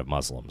terrified of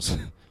Muslims,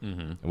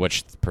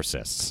 which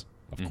persists,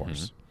 of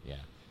course. Yeah,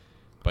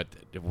 but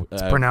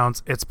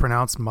it's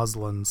pronounced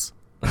Muslins.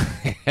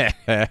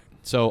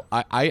 So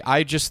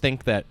I just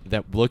think that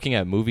looking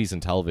at movies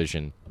and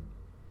television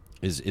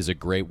is a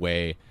great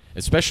way,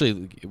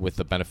 especially with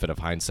the benefit of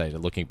hindsight,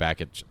 and looking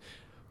back at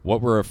what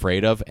we're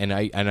afraid of, and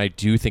I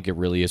do think it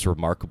really is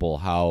remarkable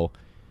how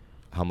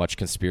much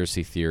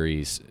conspiracy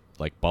theories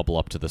like bubble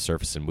up to the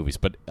surface in movies.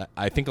 But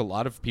I think a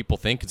lot of people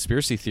think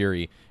conspiracy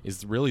theory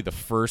is really the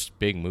first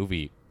big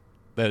movie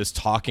that is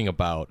talking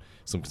about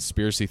some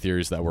conspiracy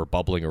theories that were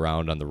bubbling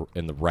around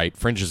in the right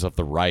fringes of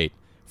the right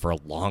for a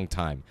long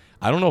time.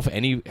 I don't know if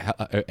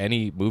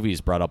any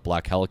movies brought up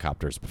black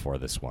helicopters before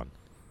this one,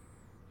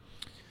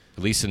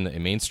 at least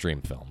in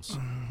mainstream films.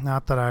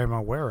 Not that I'm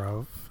aware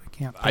of.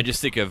 I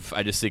just think of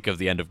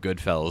the end of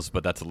Goodfellas,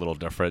 but that's a little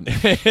different.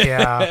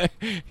 Yeah.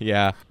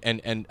 Yeah.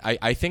 And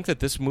I think that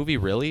this movie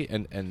really,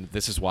 and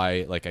this is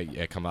why like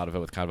I come out of it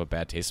with kind of a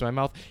bad taste in my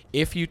mouth.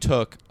 If you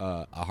took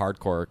a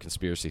hardcore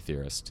conspiracy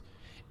theorist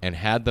and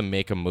had them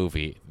make a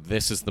movie,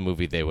 this is the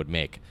movie they would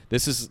make.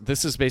 This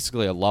is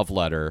basically a love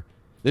letter.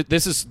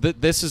 This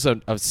is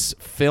a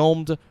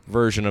filmed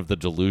version of the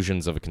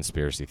delusions of a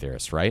conspiracy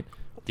theorist, right?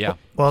 Yeah.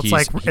 Well,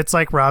 it's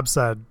like Rob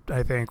said,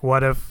 I think.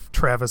 What if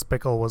Travis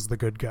Bickle was the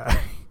good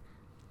guy?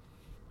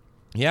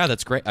 Yeah,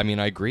 that's great. I mean,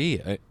 I agree.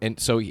 And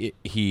so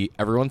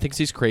everyone thinks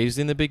he's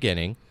crazy in the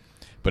beginning,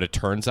 but it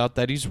turns out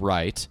that he's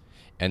right,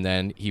 and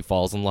then he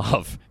falls in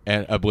love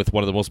and with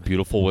one of the most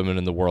beautiful women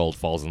in the world.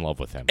 Falls in love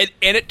with him, And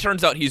it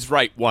turns out he's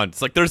right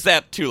once. Like, there's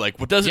that too. Like,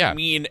 what doesn't Yeah.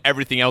 mean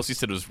everything else he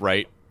said was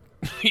right.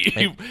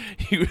 he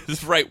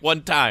was right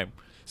one time.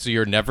 so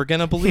you're never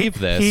gonna believe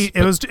this.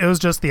 It was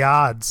just the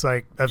odds.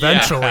 Like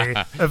eventually,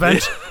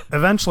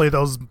 eventually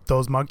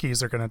those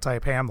monkeys are going to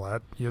type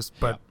Hamlet.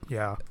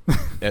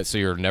 So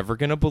you're never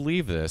gonna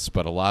believe this,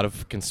 but a lot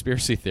of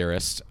conspiracy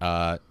theorists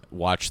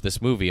watched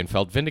this movie and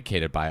felt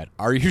vindicated by it.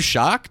 Are you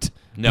shocked?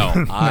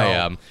 No. I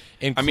am,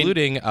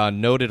 including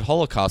noted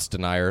Holocaust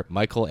denier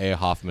Michael A.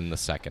 Hoffman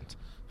II.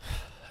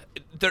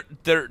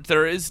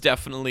 There is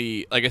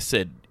definitely, like I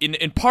said,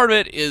 in part of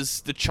it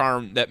is the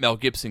charm that Mel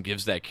Gibson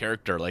gives that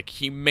character. Like,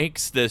 he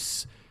makes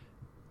this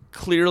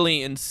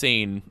clearly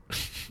insane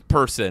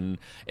person,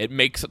 it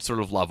makes it sort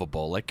of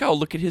lovable. Like, oh,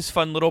 look at his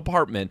fun little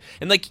apartment.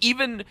 And like,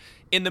 even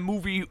in the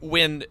movie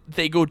when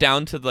they go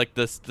down to like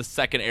the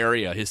second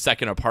area, his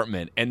second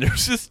apartment, and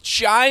there's this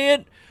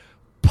giant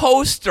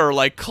poster,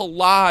 like,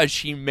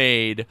 collage he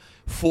made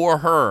for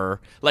her,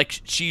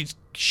 like,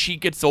 she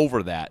gets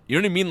over that. You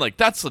know what I mean? Like,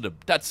 that's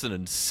an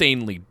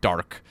insanely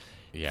dark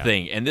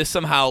thing, and this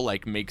somehow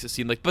like makes it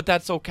seem like, but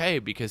that's okay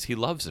because he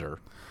loves her.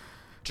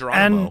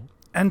 Geronimo.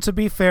 And to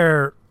be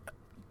fair,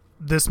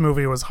 this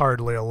movie was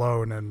hardly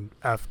alone in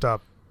effed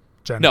up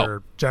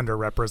gender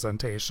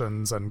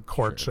representations and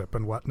courtship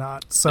and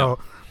whatnot. So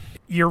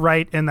you're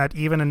right in that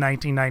even in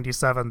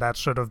 1997, that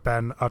should have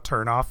been a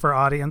turnoff for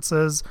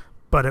audiences,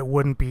 but it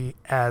wouldn't be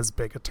as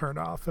big a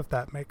turnoff, if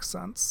that makes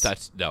sense.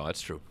 That's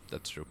true.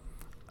 That's true.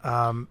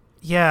 I'm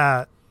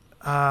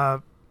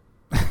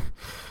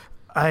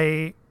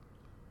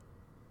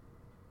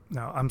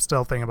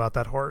still thinking about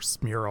that horse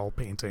mural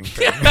painting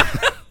thing.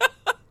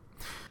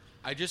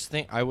 I just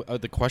think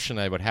the question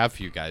I would have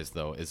for you guys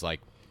though is like,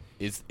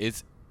 is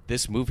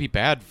this movie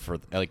bad for,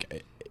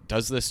 like,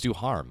 does this do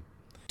harm?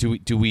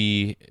 Do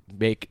we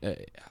make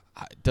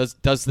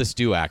does this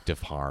do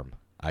active harm?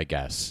 I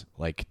guess,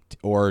 like,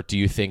 or do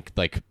you think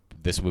like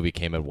this movie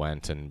came and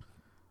went and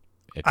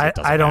it doesn't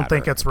I don't matter?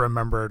 think it's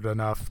remembered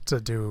enough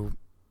to do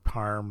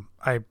harm.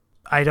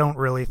 I don't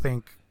really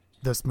think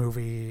this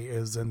movie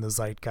is in the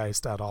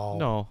zeitgeist at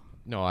all.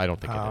 No, I don't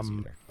think it is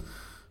either.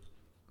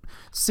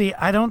 See,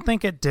 I don't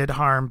think it did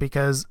harm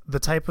because the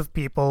type of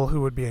people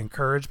who would be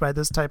encouraged by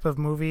this type of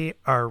movie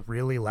are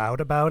really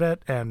loud about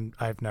it, and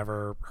I've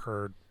never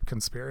heard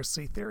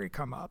conspiracy theory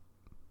come up.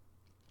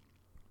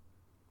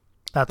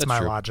 That's my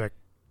true. logic.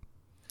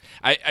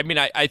 I mean,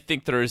 I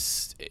think there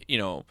is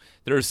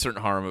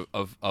certain harm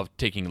of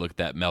taking a look at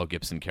that Mel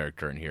Gibson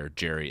character in here,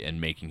 Jerry, and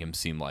making him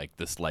seem like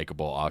this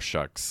likable aw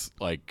shucks.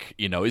 Like,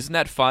 isn't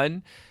that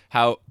fun?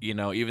 How,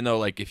 even though,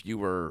 like, if you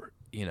were,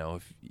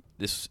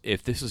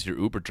 if this was your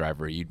Uber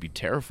driver, you'd be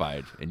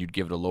terrified and you'd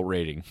give it a low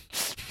rating.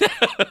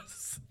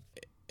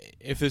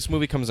 If this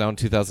movie comes out in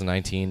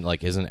 2019,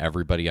 like, isn't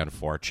everybody on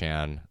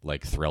 4chan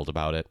like thrilled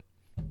about it?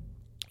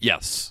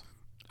 Yes,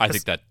 I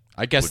think that.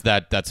 I guess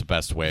that's the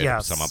best way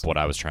Yes. to sum up what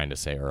I was trying to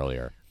say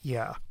earlier.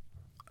 Yeah.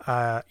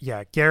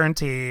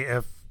 Guarantee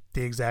if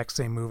the exact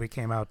same movie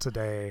came out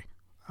today,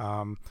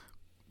 the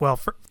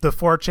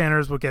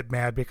 4chaners would get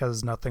mad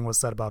because nothing was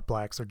said about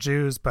blacks or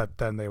Jews, but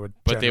then they would...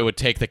 They would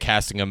take the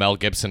casting of Mel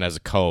Gibson as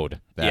a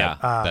code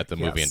that the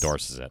movie yes.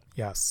 endorses it.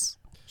 Yes.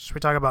 Should we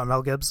talk about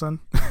Mel Gibson?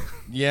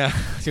 Yeah.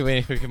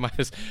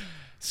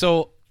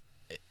 So,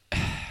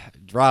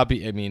 Rob,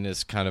 I mean,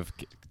 is kind of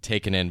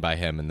taken in by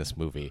him in this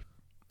movie.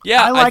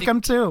 Yeah, I like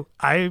him too.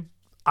 I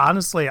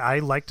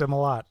liked him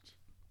a lot.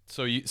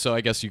 So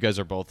I guess you guys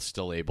are both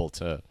still able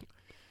to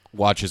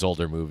watch his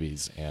older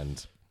movies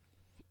and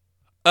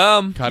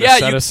kind of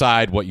set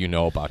aside what you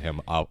know about him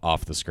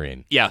off the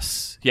screen.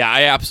 Yes. Yeah,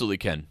 I absolutely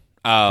can.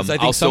 I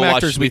think I'll some still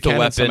actors watch we Lethal can,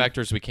 Weapon. and some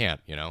actors we can't.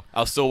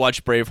 I'll still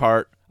watch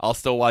Braveheart. I'll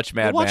still watch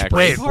Mad watch Max.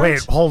 Braveheart.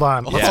 Wait, hold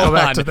on. Let's Yeah. go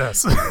back Hold to on.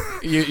 this.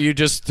 You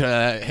just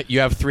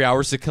you have 3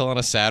 hours to kill on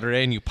a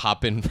Saturday and you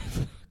pop in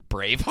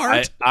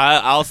Braveheart.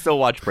 I'll still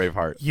watch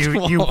Braveheart.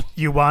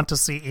 You want to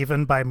see,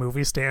 even by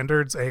movie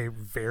standards, a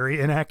very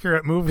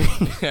inaccurate movie?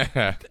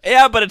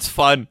 Yeah, but it's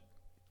fun.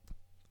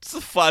 It's a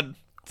fun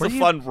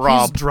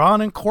romp. He's drawn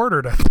and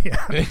quartered at the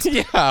end.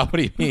 Yeah, what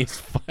do you mean? It's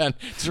fun.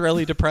 It's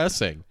really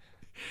depressing.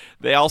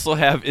 They also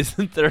have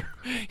isn't there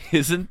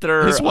His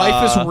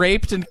wife is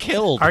raped and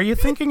killed. Are you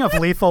thinking of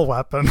Lethal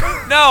Weapon?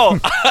 No,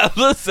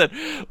 listen.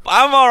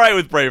 I'm all right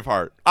with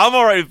Braveheart.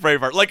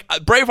 Like,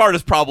 Braveheart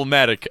is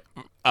problematic,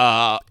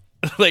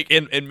 like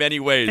in many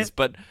ways.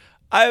 But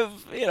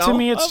to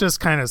me, it's just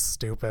kind of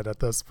stupid at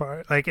this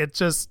point. Like,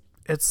 it's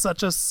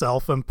such a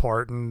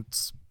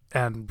self-important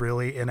and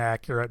really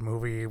inaccurate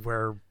movie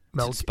where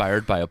it's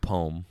inspired by a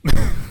poem.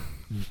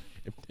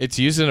 It's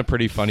used in a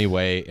pretty funny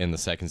way in the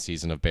second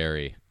season of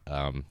Barry.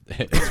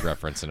 It's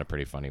referenced in a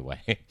pretty funny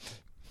way.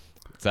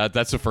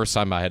 That's the first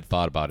time I had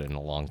thought about it in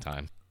a long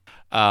time.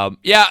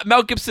 Yeah,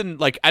 Mel Gibson.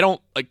 Like, I don't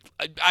like.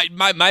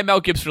 My Mel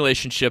Gibson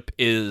relationship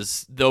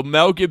is the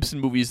Mel Gibson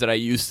movies that I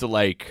used to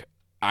like.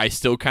 I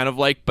still kind of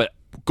like, but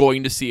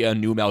going to see a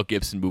new Mel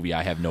Gibson movie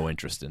I have no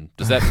interest in.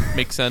 Does that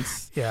make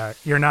sense? Yeah,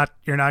 you're not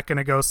going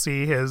to go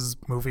see his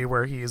movie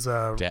where he's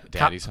a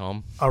Daddy's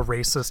Home, a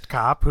racist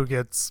cop who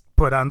gets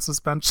put on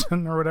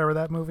suspension or whatever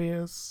that movie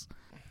is.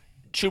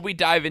 Should we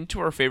dive into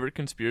our favorite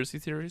conspiracy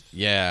theories?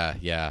 Yeah.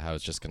 I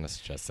was just going to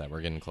suggest that.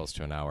 We're getting close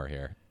to an hour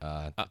here.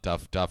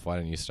 Duff, why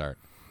don't you start?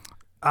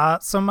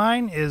 So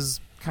mine is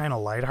kind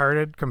of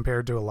lighthearted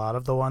compared to a lot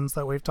of the ones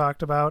that we've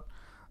talked about.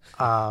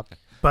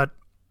 But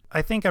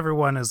I think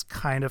everyone is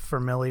kind of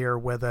familiar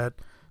with it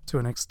to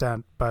an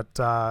extent.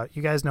 But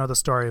you guys know the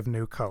story of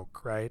New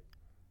Coke, right?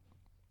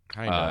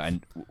 Kind of.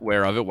 And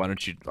where of it? Why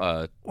don't you...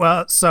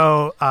 Well,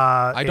 so...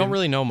 I don't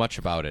really know much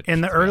about it.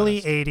 In the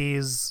early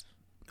 80s,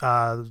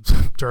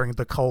 during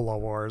the Cola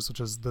Wars, which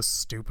is the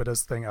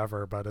stupidest thing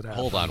ever, but it happened.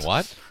 Hold on,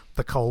 what?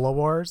 The Cola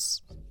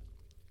Wars?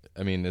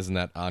 I mean, isn't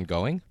that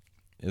ongoing?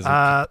 Isn't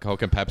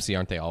Coke and Pepsi,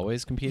 aren't they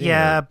always competing?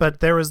 Yeah, or? but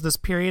there was this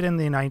period in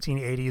the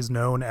 1980s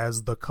known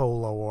as the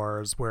Cola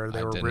Wars where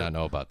they were... I did not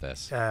know about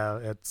this.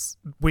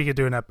 We could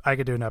do I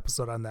could do an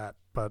episode on that,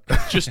 but...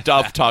 Just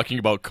Duff talking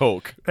about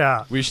Coke.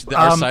 Yeah.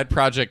 Our side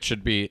project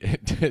should be...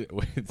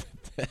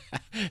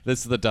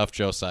 This is the Duff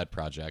Joe side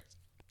project.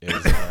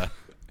 Is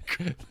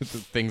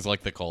things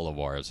like the Cola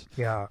Wars.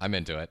 Yeah. I'm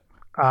into it.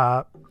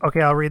 Okay,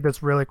 I'll read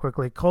this really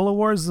quickly. Cola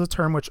Wars is a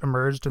term which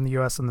emerged in the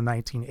U.S. in the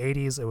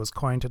 1980s. It was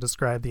coined to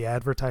describe the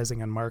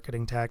advertising and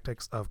marketing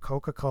tactics of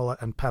Coca-Cola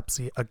and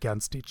Pepsi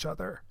against each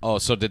other. Oh,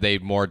 so did they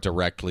more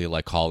directly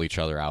call each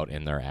other out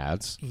in their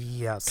ads?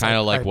 Yes. Kind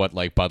of what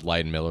Bud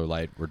Light and Miller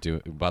Lite were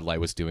doing. Bud Light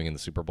was doing in the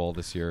Super Bowl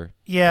this year.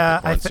 Yeah,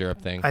 the corn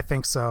syrup thing. I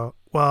think so.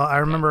 Well, I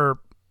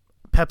remember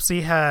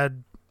Pepsi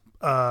had.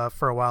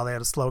 For a while, they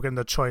had a slogan,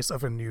 the choice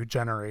of a new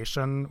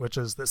generation, which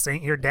is this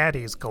ain't your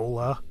daddy's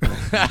cola.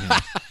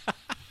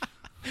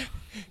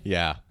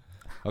 Yeah.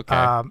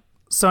 Okay.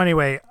 So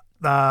anyway,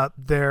 I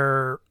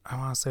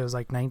want to say it was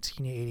like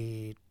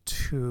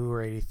 1982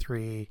 or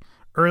 83,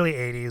 early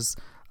 80s,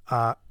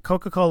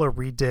 Coca-Cola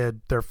redid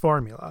their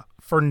formula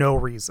for no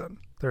reason.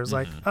 There's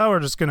like,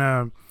 we're just going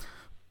to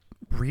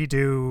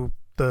redo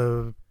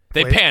the...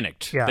 They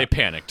panicked. Yeah. They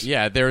panicked.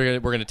 Yeah, we're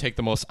going to take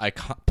the most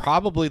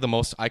probably the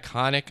most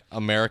iconic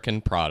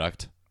American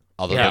product,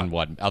 other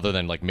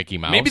than like Mickey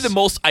Mouse. Maybe the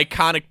most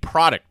iconic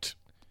product.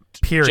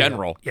 Period.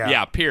 General.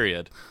 Yeah.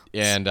 Period.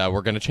 And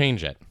we're going to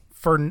change it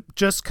for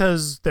just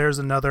because there's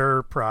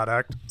another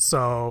product.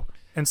 So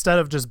instead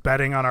of just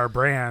betting on our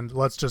brand,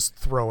 let's just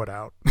throw it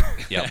out.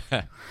 Yep.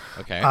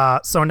 Okay.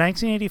 So in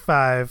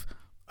 1985,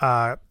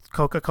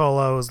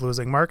 Coca-Cola was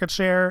losing market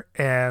share,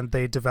 and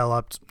they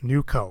developed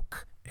New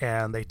Coke.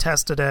 And they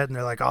tested it, and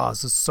they're like, oh,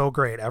 this is so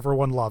great.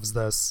 Everyone loves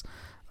this.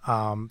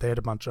 They had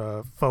a bunch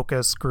of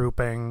focus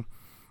grouping,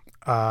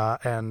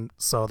 and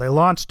so they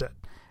launched it.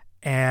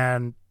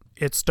 And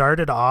it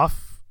started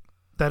off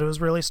that it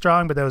was really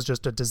strong, but that was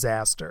just a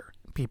disaster.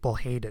 People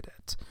hated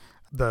it.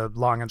 The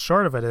long and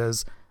short of it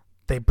is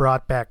they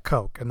brought back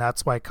Coke, and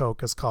that's why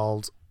Coke is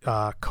called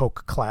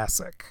Coke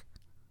Classic.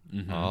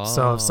 Mm-hmm. Oh.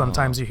 So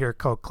sometimes you hear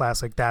Coke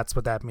Classic, that's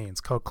what that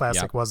means. Coke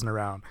Classic wasn't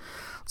around.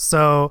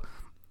 So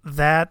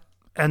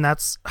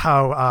that's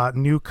how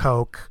New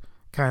Coke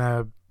kind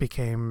of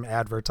became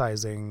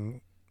advertising,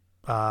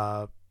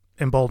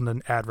 emboldened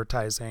in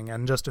advertising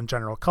and just in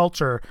general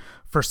culture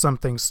for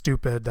something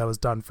stupid that was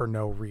done for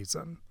no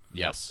reason.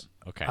 Yes.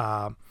 Okay.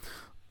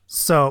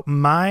 So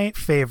my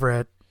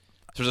favorite...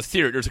 There's a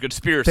theory. There's a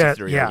conspiracy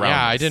theory around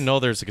Yeah, this. I didn't know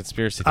there's a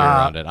conspiracy theory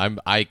around it.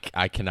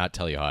 I cannot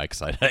tell you how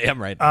excited I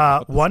am right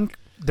now.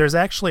 There's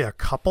actually a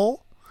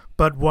couple...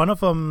 But one of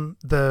them,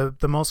 the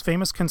most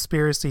famous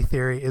conspiracy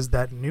theory is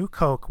that New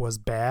Coke was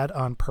bad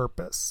on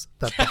purpose.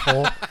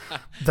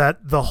 That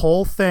the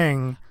whole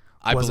thing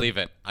was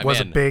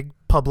a big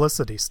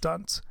publicity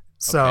stunt.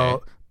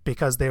 So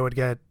because they would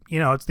get,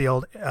 it's the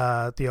old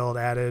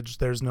adage,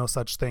 there's no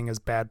such thing as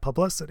bad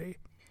publicity.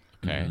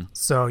 Okay.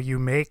 So you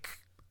make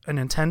an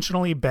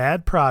intentionally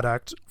bad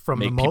product from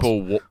make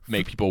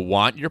people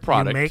want your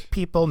product. You make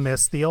people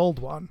miss the old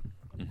one.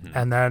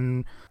 And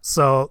then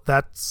so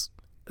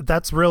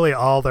that's really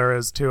all there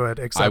is to it.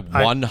 Except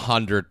I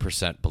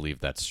 100% believe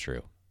that's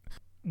true.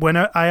 When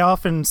I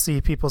often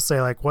see people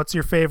say, like, what's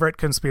your favorite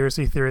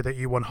conspiracy theory that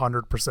you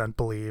 100%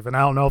 believe? And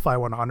I don't know if I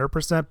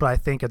 100%, but I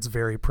think it's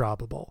very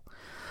probable.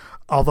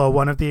 Although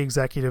one of the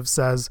executives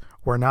says,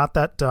 we're not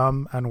that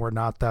dumb and we're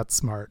not that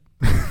smart.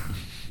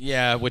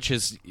 which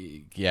is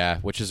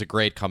a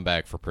great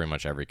comeback for pretty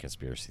much every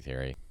conspiracy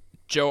theory.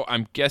 Joe,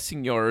 I'm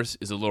guessing yours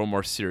is a little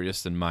more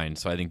serious than mine,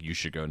 so I think you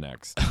should go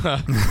next.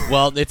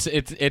 Well,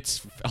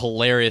 it's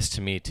hilarious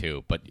to me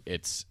too, but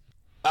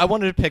I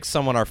wanted to pick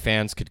someone our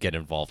fans could get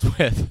involved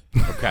with.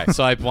 Okay,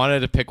 so I wanted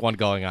to pick one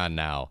going on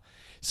now.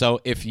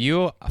 So if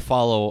you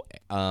follow,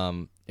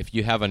 if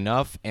you have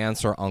enough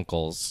aunts or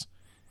uncles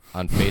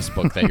on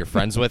Facebook that you're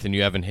friends with and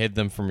you haven't hid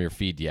them from your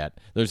feed yet,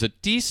 there's a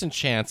decent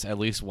chance at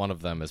least one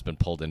of them has been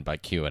pulled in by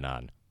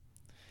QAnon.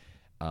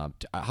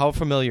 How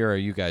familiar are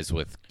you guys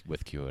with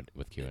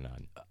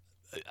QAnon?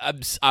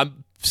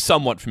 I'm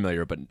somewhat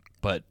familiar, but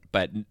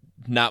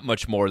not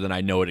much more than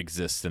I know it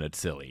exists and it's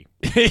silly.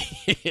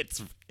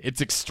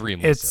 it's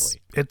extremely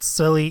silly. It's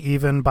silly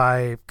even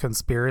by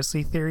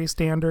conspiracy theory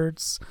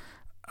standards.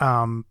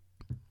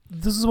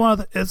 This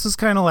is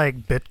kind of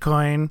like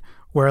Bitcoin,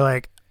 where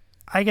like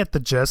I get the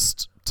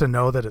gist to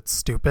know that it's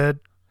stupid,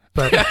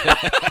 but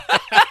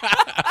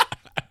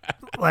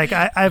like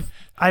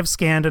I've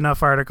scanned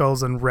enough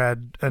articles and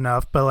read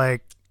enough, but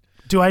like,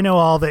 do I know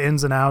all the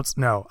ins and outs?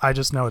 No, I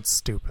just know it's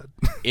stupid.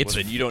 Well,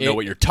 then you don't know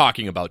what you're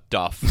talking about,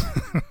 Duff.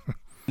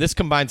 This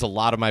combines a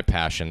lot of my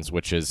passions,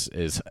 which is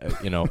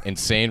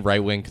insane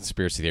right-wing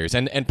conspiracy theories,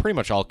 and pretty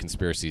much all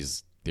conspiracy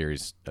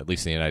theories, at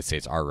least in the United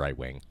States, are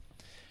right-wing,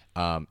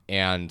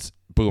 and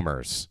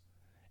boomers.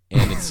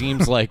 And it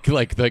seems like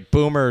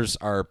boomers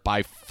are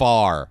by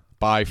far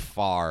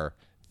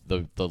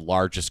the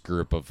largest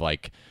group of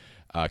like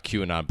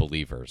QAnon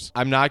believers.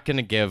 I'm not going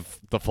to give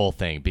the full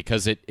thing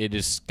because it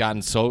has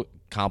gotten so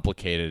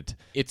complicated.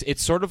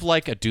 It's sort of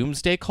like a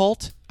doomsday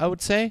cult, I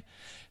would say,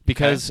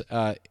 because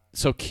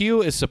so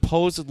Q is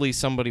supposedly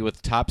somebody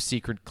with top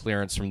secret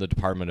clearance from the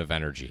Department of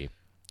Energy.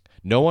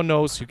 No one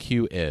knows who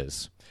Q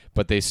is,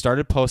 but they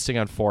started posting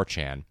on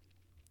 4chan.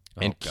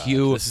 And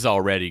Q, this is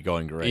already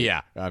going great.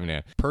 Yeah, I mean,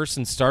 a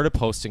person started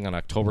posting on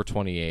October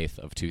 28th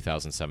of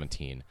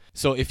 2017.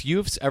 So if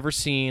you've ever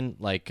seen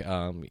like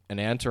an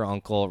aunt or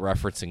uncle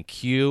referencing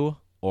Q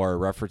or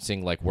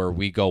referencing like where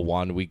we go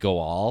one, we go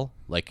all,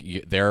 like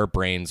their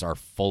brains are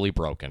fully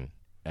broken.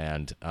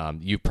 And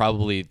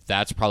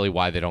that's probably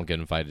why they don't get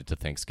invited to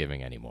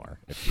Thanksgiving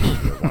anymore, if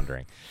you're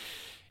wondering.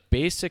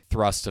 Basic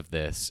thrust of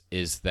this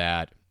is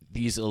that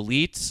these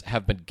elites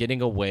have been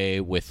getting away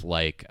with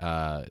like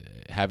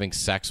having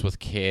sex with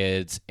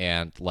kids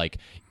and like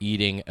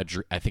eating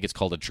I think it's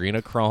called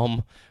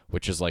adrenochrome,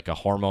 which is like a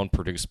hormone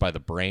produced by the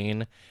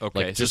brain.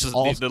 Okay, like, so this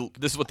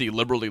is what the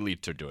liberal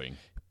elites are doing.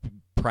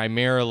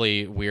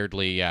 Primarily,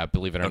 weirdly, yeah,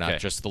 believe it or not,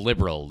 just the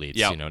liberal elites.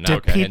 Yeah.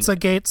 Did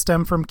Pizzagate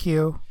stem from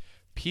Q?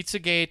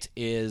 Pizzagate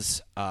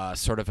is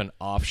sort of an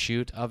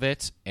offshoot of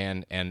it,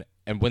 and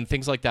when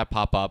things like that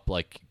pop up,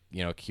 like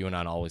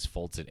QAnon always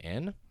folds it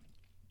in.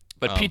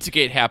 But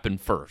Pizzagate happened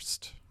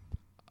first.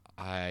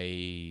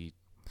 I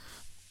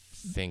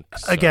think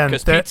so. Again,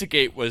 because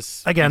Pizzagate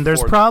was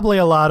there's probably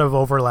a lot of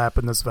overlap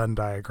in this Venn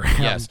diagram.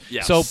 Yes.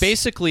 So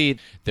basically,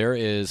 there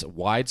is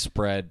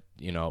widespread,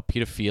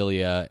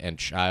 pedophilia and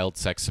child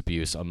sex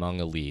abuse among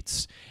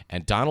elites,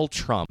 and Donald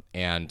Trump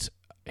and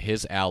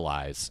his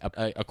allies,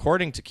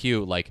 according to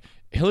Q, like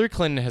Hillary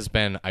Clinton has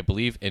been, I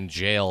believe, in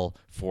jail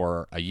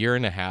for a year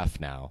and a half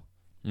now.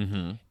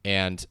 Mm-hmm.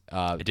 And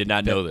I did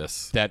not know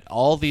this. That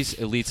all these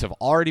elites have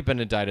already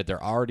been indicted.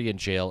 They're already in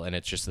jail, and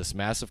it's just this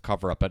massive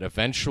cover-up. But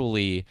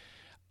eventually,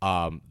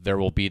 there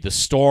will be the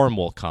storm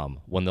will come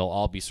when they'll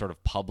all be sort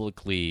of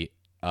publicly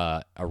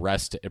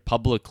arrested,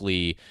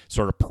 publicly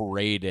sort of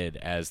paraded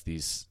as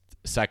these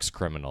sex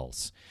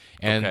criminals.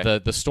 And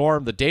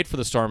the date for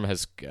the storm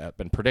has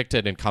been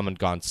predicted and come and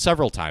gone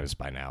several times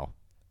by now.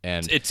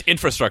 And it's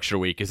Infrastructure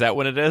Week. Is that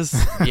when it is?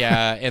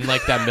 Yeah, and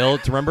like that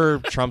remember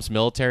Trump's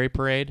military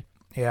parade?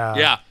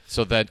 Yeah.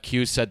 So that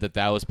Q said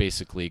that was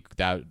basically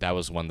that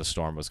was when the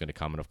storm was going to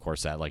come, and of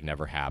course that like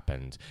never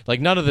happened.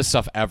 Like none of this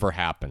stuff ever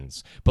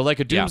happens. But like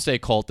a doomsday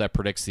cult that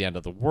predicts the end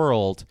of the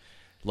world,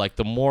 like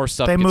the more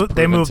stuff they move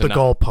the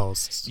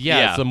goalposts.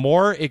 Yeah, the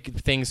more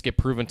things get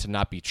proven to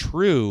not be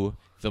true,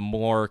 the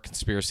more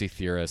conspiracy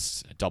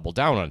theorists double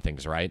down on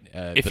things, right?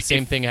 The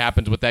same thing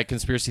happens with that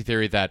conspiracy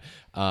theory that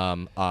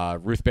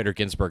Ruth Bader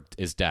Ginsburg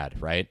is dead,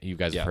 right? You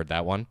guys have heard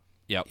that one?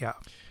 Yep. Yeah.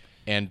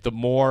 And the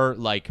more,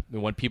 like,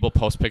 when people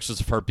post pictures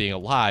of her being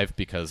alive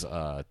because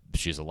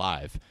she's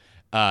alive,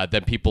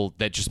 then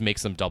that just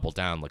makes them double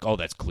down, like, oh,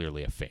 that's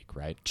clearly a fake,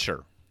 right?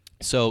 Sure.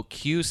 So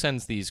Q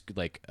sends these,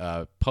 like,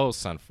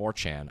 posts on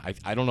 4chan.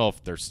 I don't know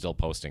if they're still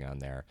posting on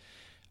there.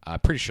 I'm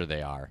pretty sure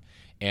they are.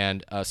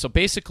 And so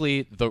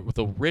basically, the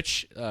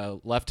rich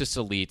leftist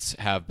elites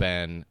have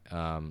been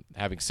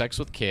having sex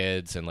with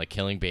kids and like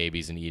killing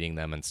babies and eating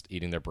them and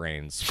eating their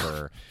brains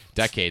for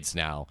decades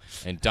now.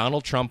 And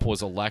Donald Trump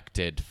was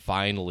elected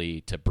finally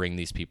to bring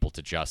these people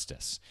to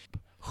justice.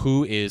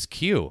 Who is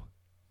Q?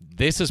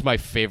 This is my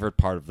favorite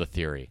part of the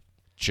theory.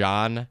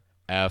 John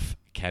F.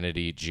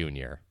 Kennedy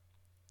Jr.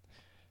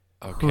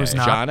 Okay. Who's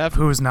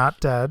not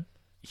dead.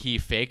 He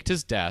faked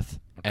his death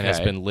and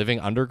has been living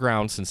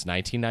underground since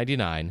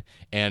 1999.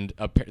 And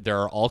there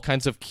are all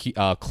kinds of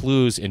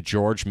clues in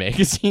George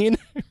magazine.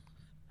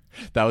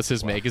 That was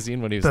his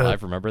magazine when he was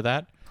alive. Remember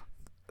that?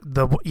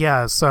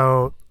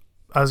 So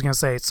I was gonna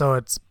say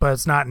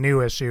it's not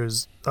new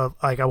issues.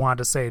 Like I wanted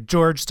to say,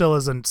 George still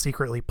isn't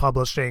secretly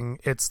publishing.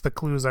 It's the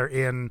clues are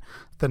in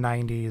the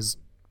 90s.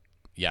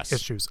 Yes.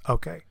 Issues.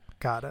 Okay,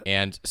 got it.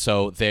 And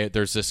so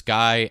there's this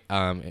guy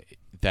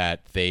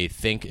that they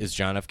think is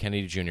John F.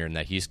 Kennedy Jr. and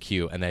that he's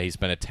Q and that he's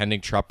been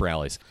attending Trump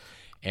rallies.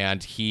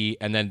 And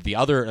then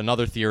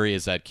another theory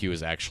is that Q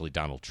is actually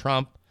Donald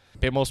Trump.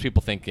 But most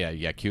people think,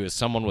 Q is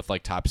someone with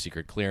like top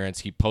secret clearance.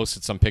 He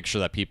posted some picture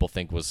that people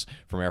think was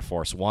from Air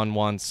Force One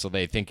once, so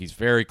they think he's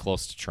very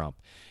close to Trump.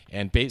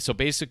 And so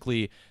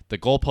basically, the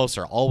goalposts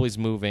are always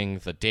moving.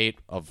 The date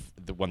of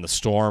when the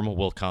storm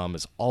will come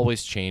is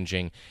always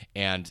changing.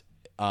 And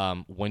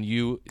when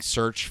you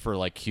search for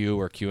like Q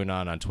or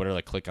QAnon on Twitter,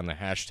 like click on the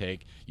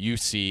hashtag, you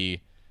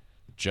see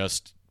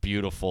just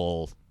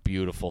beautiful,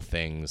 beautiful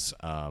things.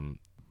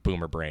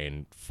 Boomer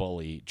brain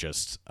fully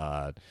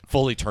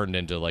turned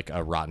into like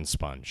a rotten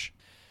sponge.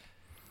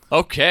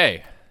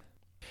 Okay.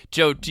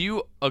 Joe, do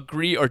you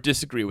agree or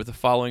disagree with the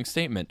following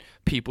statement?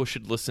 People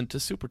should listen to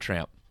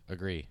Supertramp.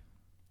 Agree.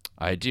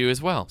 I do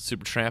as well.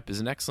 Supertramp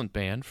is an excellent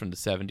band from the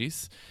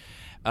 70s.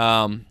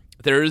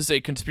 There is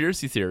a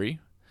conspiracy theory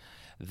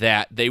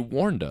that they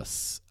warned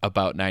us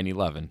about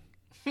 9/11.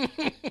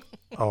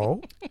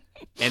 Oh?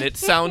 And it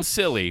sounds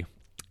silly.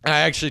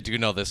 I actually do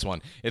know this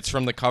one. It's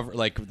from the cover,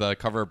 like the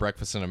cover of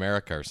Breakfast in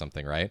America or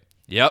something, right?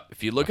 Yep.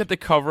 If you look at the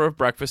cover of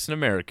Breakfast in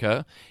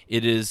America,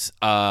 it is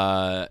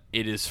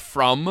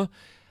from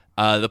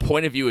the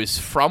point of view is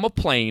from a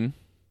plane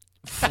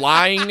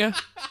flying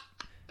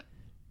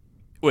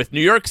with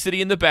New York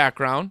City in the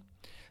background.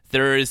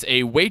 There is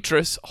a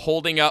waitress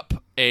holding up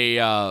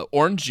a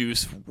orange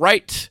juice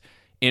right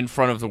in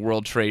front of the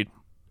World Trade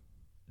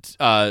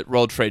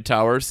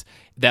Towers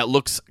that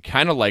looks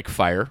kind of like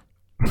fire.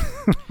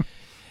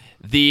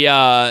 The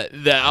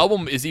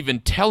album is even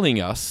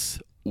telling us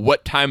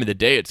what time of the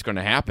day it's going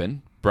to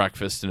happen,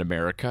 Breakfast in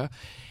America.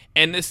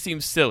 And this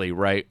seems silly,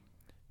 right?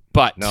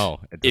 But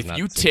no, it does if not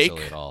you seem take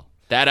silly at all.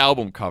 that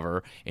album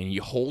cover and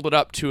you hold it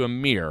up to a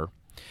mirror,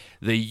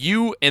 the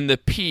U and the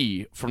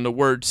P from the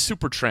word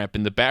Supertramp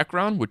in the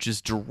background, which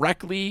is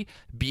directly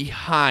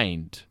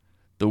behind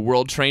the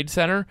World Trade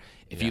Center,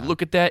 if you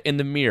look at that in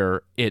the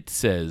mirror, it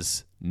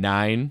says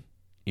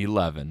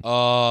 9/11.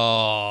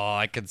 Oh,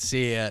 I can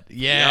see it.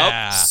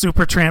 Yeah. Yep.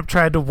 Supertramp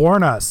tried to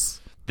warn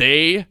us.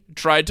 They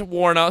tried to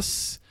warn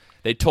us.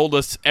 They told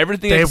us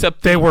everything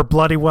except they were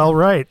bloody well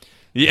right.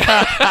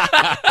 Yeah.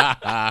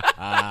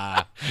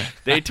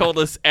 They told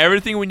us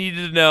everything we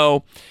needed to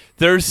know.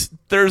 There's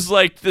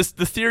like this.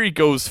 The theory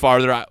goes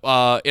farther.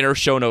 In our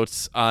show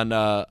notes on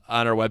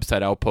our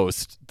website, I'll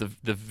post the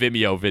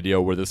Vimeo video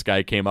where this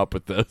guy came up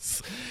with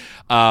this.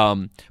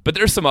 But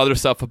there's some other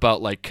stuff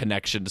about like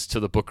connections to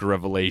the Book of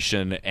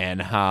Revelation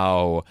and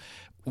how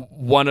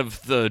one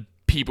of the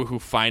people who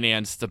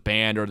financed the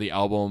band or the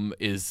album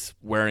is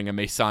wearing a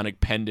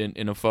Masonic pendant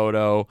in a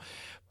photo.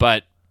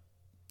 But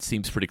it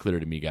seems pretty clear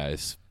to me,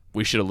 guys.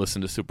 We should have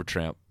listened to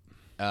Supertramp.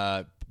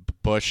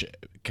 Bush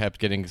kept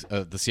getting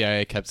the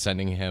CIA kept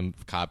sending him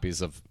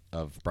copies of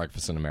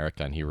Breakfast in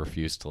America, and he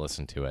refused to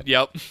listen to it.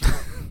 Yep.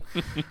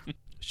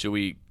 Should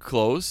we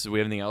close? Do we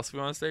have anything else we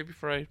want to say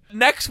before I...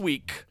 Next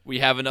week, we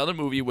have another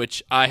movie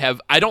which I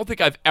don't think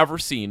I've ever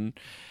seen.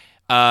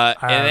 And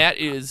that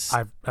is...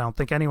 I don't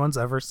think anyone's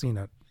ever seen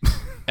it.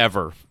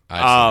 Ever.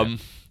 I've seen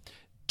it.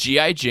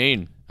 G.I.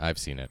 Jane. I've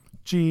seen it.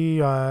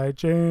 G.I.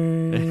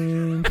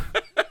 Jane.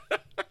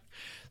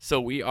 So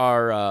we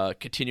are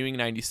continuing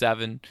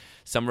 97,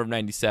 summer of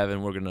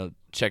 97. We're going to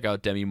check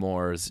out Demi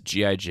Moore's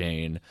G.I.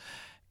 Jane.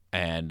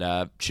 And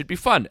should be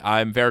fun.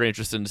 I'm very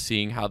interested in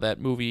seeing how that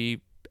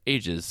movie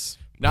ages.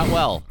 Not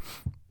well.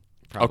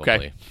 Probably.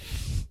 Okay.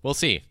 We'll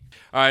see.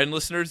 All right, and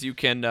listeners, you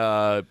can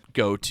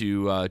go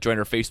to join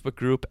our Facebook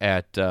group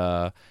at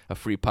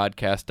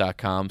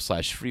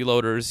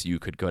afreepodcast.com/freeloaders. You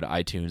could go to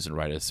iTunes and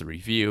write us a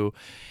review.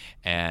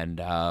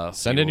 And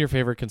send in your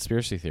favorite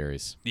conspiracy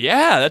theories.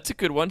 Yeah, that's a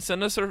good one.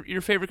 Send us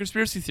your favorite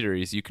conspiracy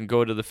theories. You can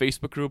go to the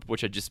Facebook group,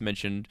 which I just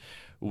mentioned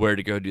where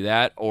to go do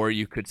that, or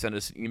you could send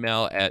us an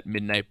email at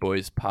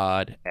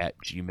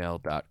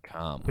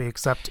midnightboyspod@gmail.com. We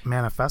accept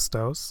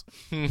manifestos.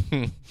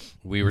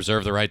 We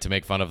reserve the right to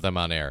make fun of them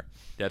on air.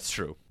 That's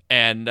true.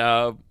 And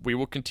we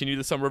will continue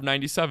the summer of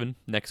 97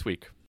 next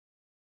week.